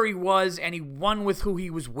stayed where he was and he won with who he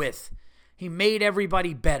was with. He made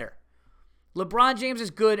everybody better. LeBron James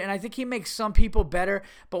is good, and I think he makes some people better,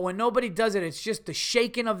 but when nobody does it, it's just the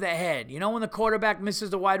shaking of the head. When the quarterback misses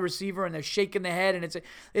the wide receiver and they're shaking the head, and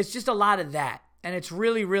it's just a lot of that, and it's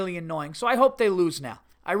really, really annoying. So I hope they lose now.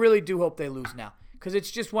 I really do hope they lose now, because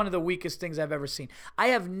it's just one of the weakest things I've ever seen. I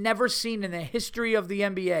have never seen in the history of the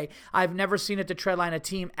NBA, I've never seen at the trade line a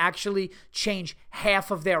team actually change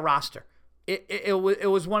half of their roster. It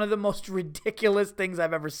was one of the most ridiculous things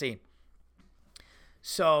I've ever seen.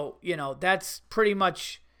 So, that's pretty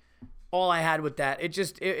much all I had with that. It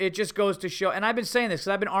just goes to show, and I've been saying this because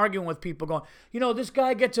I've been arguing with people going, this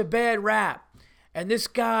guy gets a bad rap. And this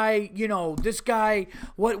guy,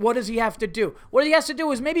 what does he have to do? What he has to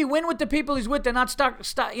do is maybe win with the people he's with and not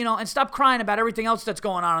stop crying about everything else that's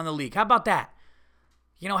going on in the league. How about that?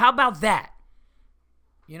 How about that?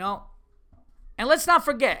 And let's not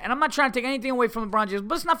forget, and I'm not trying to take anything away from LeBron James,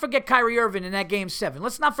 but let's not forget Kyrie Irving in that Game 7.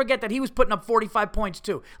 Let's not forget that he was putting up 45 points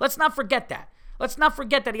too. Let's not forget that. Let's not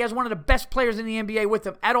forget that he has one of the best players in the NBA with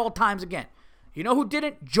him at all times again. You know who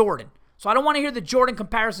didn't? Jordan. So I don't want to hear the Jordan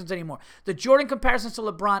comparisons anymore. The Jordan comparisons to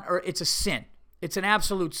LeBron, it's a sin. It's an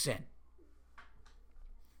absolute sin.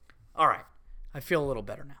 All right. I feel a little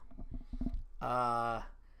better now.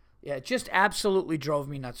 Yeah, it just absolutely drove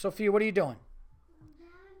me nuts. Sophia, what are you doing?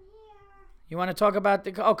 You want to talk about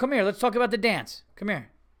come here. Let's talk about the dance. Come here.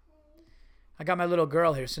 I got my little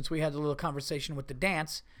girl here. Since we had a little conversation with the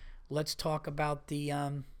dance, let's talk about the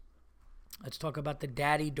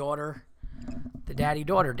daddy-daughter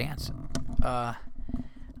dance.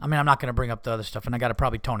 I'm not going to bring up the other stuff, and I got to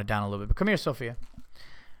probably tone it down a little bit. But come here, Sophia.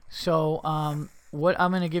 So, I'm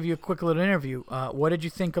going to give you a quick little interview. What did you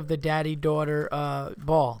think of the daddy-daughter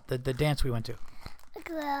ball, the dance we went to?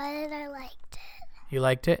 Good, I liked it. You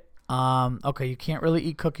liked it? Okay, you can't really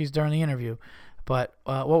eat cookies during the interview, but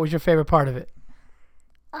what was your favorite part of it?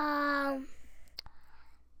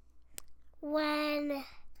 When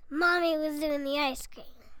Mommy was doing the ice cream.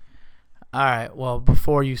 All right. Well,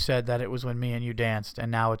 before you said that it was when me and you danced,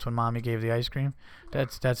 and now it's when Mommy gave the ice cream.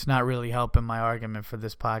 That's not really helping my argument for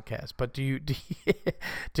this podcast. But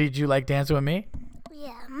did you like dancing with me?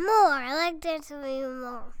 Yeah, more. I like dancing with you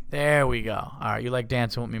more. There we go. All right, you like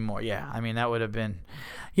dancing with me more. Yeah, that would have been...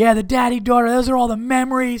 Yeah, the daddy-daughter, those are all the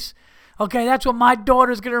memories. Okay, that's what my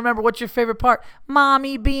daughter's going to remember. What's your favorite part?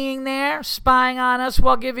 Mommy being there, spying on us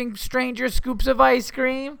while giving strangers scoops of ice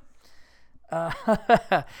cream.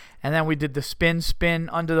 And then we did the spin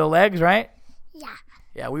under the legs, right? Yeah.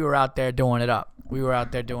 Yeah, we were out there doing it up.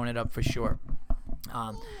 For sure.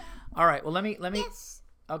 All right, well, let me... Yes.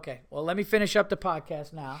 Okay, well, let me finish up the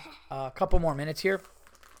podcast now. A couple more minutes here.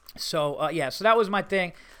 So, so that was my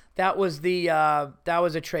thing. That was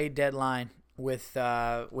a trade deadline with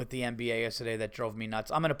the NBA yesterday that drove me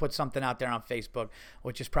nuts. I'm going to put something out there on Facebook,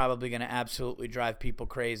 which is probably going to absolutely drive people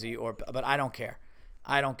crazy, but I don't care.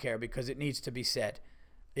 I don't care because it needs to be said.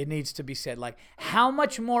 It needs to be said. Like, how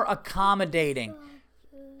much more accommodating,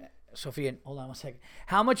 Sophia, hold on one second.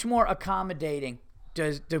 How much more accommodating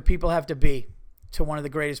do people have to be to one of the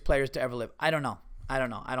greatest players to ever live? I don't know. I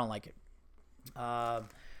don't like it.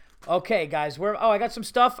 Okay, guys. I got some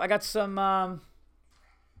stuff. I got some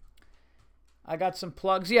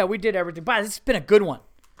plugs. Yeah, we did everything. But this has been a good one.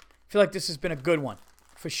 I feel like this has been a good one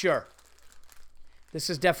for sure. This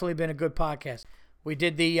has definitely been a good podcast. We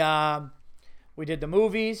did the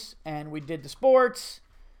movies and we did the sports.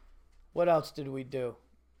 What else did we do?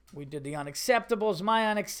 We did the unacceptables, my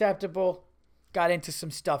unacceptable. Got into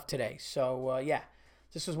some stuff today. So yeah,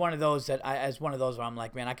 this was one of those where I'm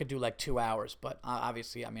like, man, I could do like 2 hours, but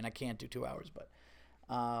obviously, I can't do 2 hours. But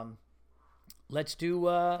let's do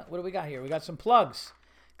what do we got here? We got some plugs.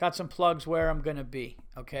 Got some plugs where I'm gonna be.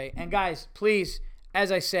 Okay, and guys, please,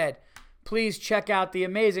 as I said, please check out the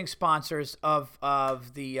amazing sponsors of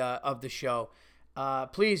the show.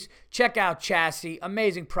 Please check out Chassis,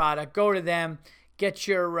 amazing product. Go to them, get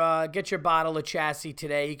your bottle of Chassis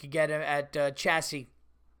today. You can get it at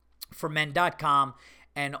chassisformen.com,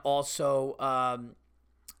 and also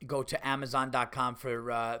go to amazon.com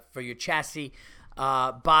for your Chassis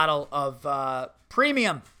bottle of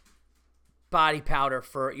premium body powder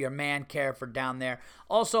for your man care for down there.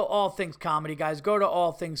 Also, All Things Comedy, guys. Go to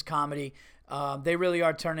All Things Comedy. They really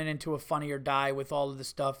are turning into a Funny or Die with all of the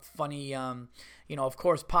stuff. Funny, of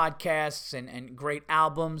course, podcasts and great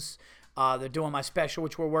albums. They're doing my special,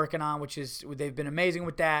 which we're working on, they've been amazing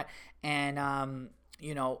with that. And,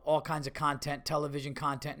 all kinds of content, television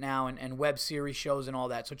content now, and web series shows and all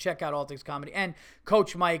that. So check out All Things Comedy. And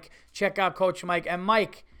Coach Mike, check out Coach Mike. And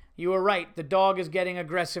Mike, you were right. The dog is getting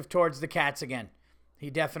aggressive towards the cats again. He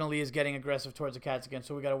definitely is getting aggressive towards the cats again.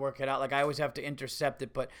 So we got to work it out. Like, I always have to intercept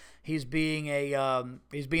it, but he's being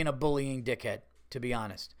a bullying dickhead, to be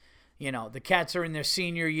honest. The cats are in their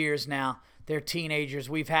senior years now. They're teenagers.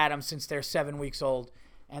 We've had them since they're 7 weeks old.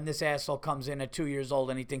 And this asshole comes in at 2 years old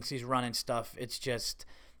and he thinks he's running stuff. It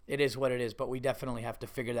is what it is. But we definitely have to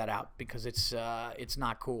figure that out because it's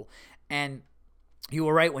not cool. And you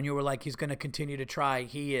were right when you were like, he's going to continue to try.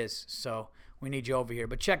 He is. So we need you over here.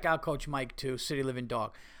 But check out Coach Mike, too, City Living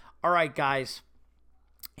Dog. All right, guys.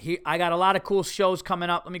 I got a lot of cool shows coming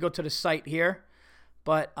up. Let me go to the site here.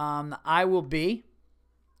 But I will be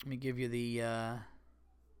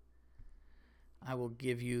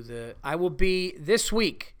this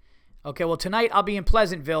week. Okay, well, tonight I'll be in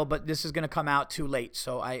Pleasantville, but this is going to come out too late.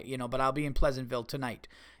 So but I'll be in Pleasantville tonight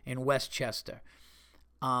in Westchester.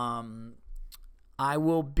 Tomorrow I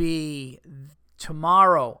will be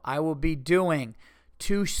doing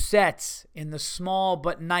 2 sets in the small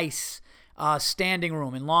but nice standing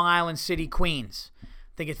room in Long Island City, Queens.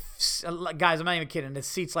 think it's, guys, I'm not even kidding. It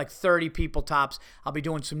seats like 30 people tops. I'll be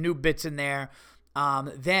doing some new bits in there.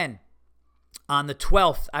 Then on the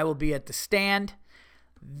 12th, I will be at the Stand.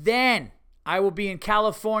 Then I will be in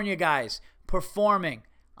California, guys, performing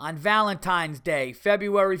on Valentine's Day,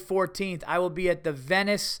 February 14th. I will be at the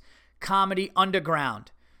Venice Comedy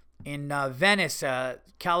Underground in Venice,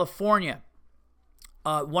 California.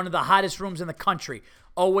 One of the hottest rooms in the country.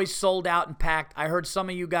 Always sold out and packed. I heard some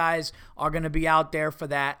of you guys are going to be out there for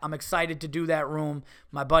that. I'm excited to do that room.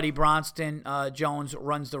 My buddy Bronston Jones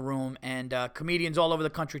runs the room, and comedians all over the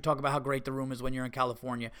country talk about how great the room is when you're in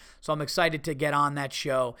California. So I'm excited to get on that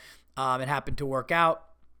show. It happened to work out,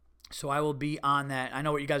 so I will be on that. I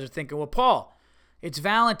know what you guys are thinking. Well, Paul, it's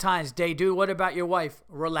Valentine's Day, dude. What about your wife?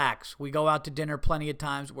 Relax. We go out to dinner plenty of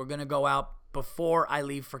times. We're going to go out before I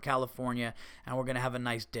leave for California, and we're going to have a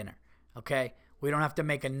nice dinner, okay? We don't have to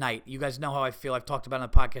make a night. You guys know how I feel. I've talked about it on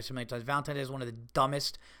the podcast so many times. Valentine's Day is one of the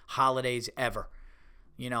dumbest holidays ever.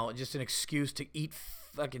 You know, just an excuse to eat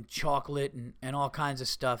fucking chocolate and all kinds of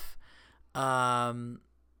stuff.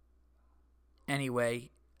 Anyway,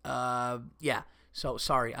 yeah. So,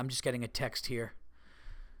 sorry. I'm just getting a text here.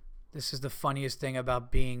 This is the funniest thing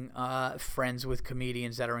about being friends with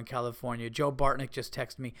comedians that are in California. Joe Bartnick just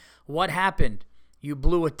texted me. What happened? You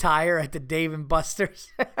blew a tire at the Dave &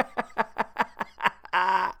 Buster's?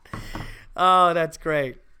 Oh, that's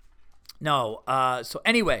great. No, so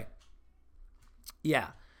anyway, yeah.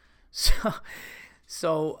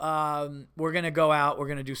 So we're going to go out. We're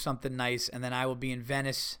going to do something nice, and then I will be in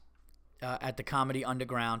Venice at the Comedy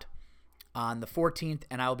Underground on the 14th,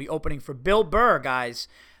 and I will be opening for Bill Burr, guys.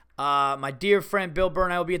 My dear friend Bill Burr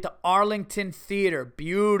and I will be at the Arlington Theater,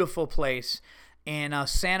 beautiful place, in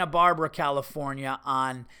Santa Barbara, California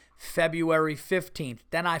on February 15th.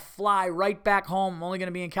 Then I fly right back home. I'm only going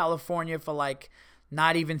to be in California for like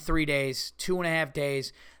not even 3 days, 2.5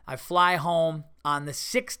 days. I fly home on the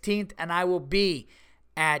 16th, and I will be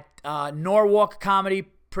at Norwalk Comedy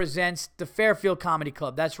Presents the Fairfield Comedy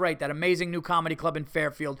Club. That's right. That amazing new comedy club in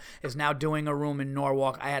Fairfield is now doing a room in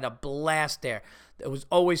Norwalk. I had a blast there. It was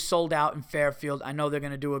always sold out in Fairfield. I know they're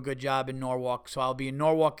going to do a good job in Norwalk, so I'll be in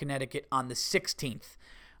Norwalk, Connecticut on the 16th.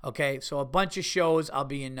 Okay, so a bunch of shows. I'll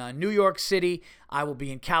be in New York City. I will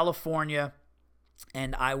be in California.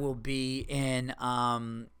 And I will be in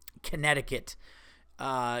Connecticut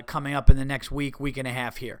coming up in the next week and a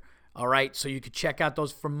half here. All right, so you can check out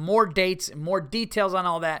those. For more dates and more details on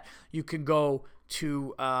all that, you can go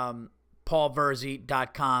to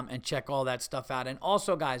paulverzi.com and check all that stuff out. And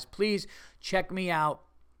also, guys, please check me out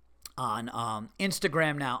on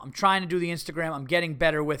Instagram now. I'm trying to do the Instagram. I'm getting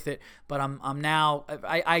better with it, but I'm now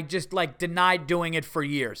I just like denied doing it for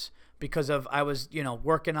years because of I was,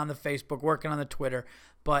 working on the Facebook, working on the Twitter,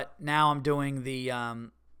 but now I'm doing the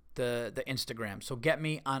Instagram. So get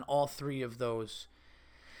me on all three of those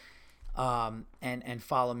and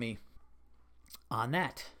follow me on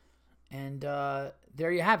that. And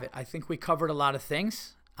there you have it. I think we covered a lot of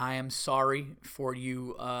things. I am sorry for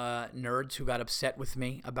you nerds who got upset with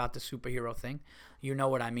me about the superhero thing. You know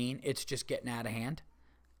what I mean. It's just getting out of hand.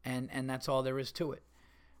 And that's all there is to it.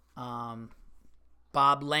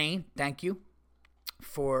 Bob Lane, thank you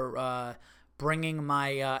for bringing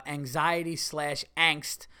my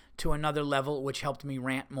anxiety/angst to another level, which helped me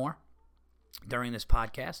rant more during this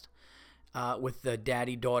podcast with the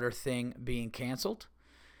daddy-daughter thing being canceled.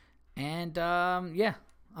 And, yeah.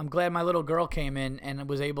 I'm glad my little girl came in and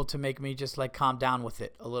was able to make me just like calm down with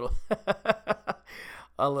it a little,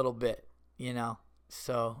 a little bit,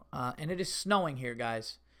 So, and it is snowing here,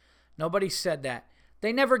 guys. Nobody said that.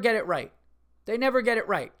 They never get it right. They never get it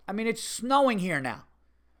right. I mean, it's snowing here now.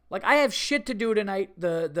 Like I have shit to do tonight.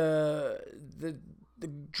 The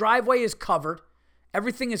driveway is covered.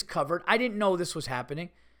 Everything is covered. I didn't know this was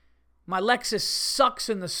happening. My Lexus sucks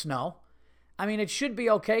in the snow. I mean, it should be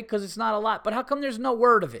okay because it's not a lot. But how come there's no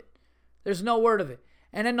word of it? There's no word of it.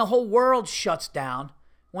 And then the whole world shuts down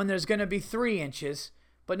when there's going to be 3 inches.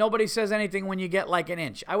 But nobody says anything when you get like an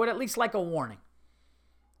inch. I would at least like a warning.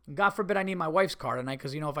 God forbid I need my wife's car tonight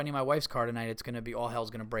because, if I need my wife's car tonight, it's going to be all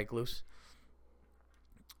hell's going to break loose.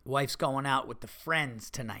 Wife's going out with the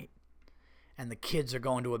friends tonight. And the kids are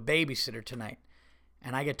going to a babysitter tonight.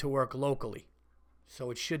 And I get to work locally.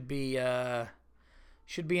 So it should be an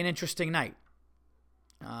interesting night.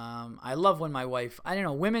 I love when my wife, I don't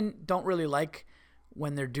know, women don't really like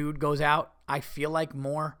when their dude goes out. I feel like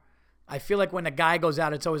more. I feel like when a guy goes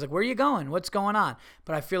out, it's always like, where are you going? What's going on?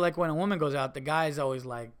 But I feel like when a woman goes out, the guy's always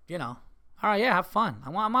like, all right, yeah, have fun.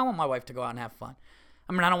 I want my wife to go out and have fun.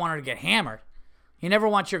 I mean, I don't want her to get hammered. You never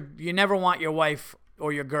want your wife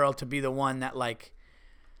or your girl to be the one that like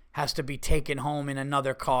has to be taken home in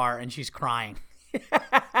another car and she's crying.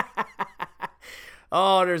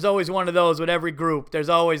 Oh, there's always one of those with every group. There's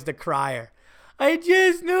always the crier. I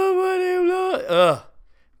just know what I love. Ugh.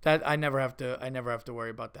 That I never have to worry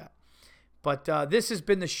about that. But this has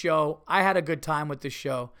been the show. I had a good time with the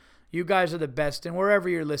show. You guys are the best, and wherever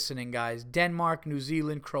you're listening, guys, Denmark, New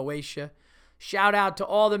Zealand, Croatia. Shout out to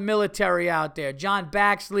all the military out there. John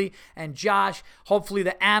Baxley and Josh. Hopefully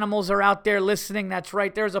the animals are out there listening. That's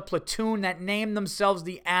right. There's a platoon that named themselves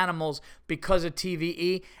the Animals because of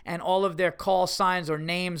TVE, and all of their call signs or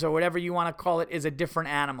names or whatever you want to call it is a different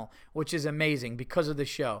animal, which is amazing because of the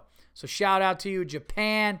show. So shout out to you,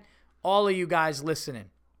 Japan, all of you guys listening.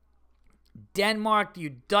 Denmark,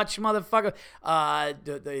 you Dutch motherfucker,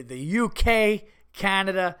 the UK,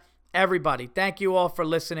 Canada, everybody. Thank you all for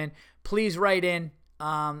listening. Please write in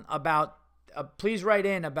about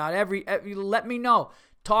every. Let me know.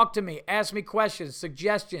 Talk to me. Ask me questions,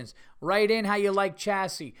 suggestions. Write in how you like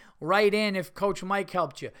Chassis. Write in if Coach Mike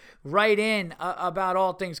helped you. Write in about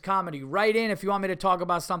all things comedy. Write in if you want me to talk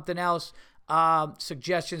about something else.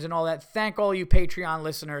 Suggestions and all that. Thank all you Patreon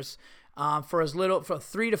listeners. For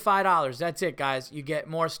 $3 to $5. That's it, guys. You get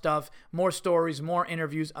more stuff, more stories, more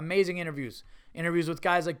interviews, amazing interviews. Interviews with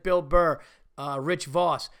guys like Bill Burr, Rich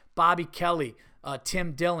Voss, Bobby Kelly,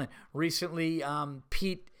 Tim Dillon, recently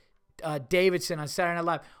Pete Davidson on Saturday Night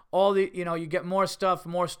Live. All the, you get more stuff,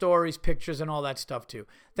 more stories, pictures, and all that stuff too.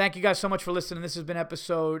 Thank you guys so much for listening. This has been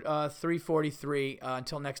episode 343.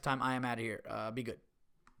 Until next time, I am out of here. Be good.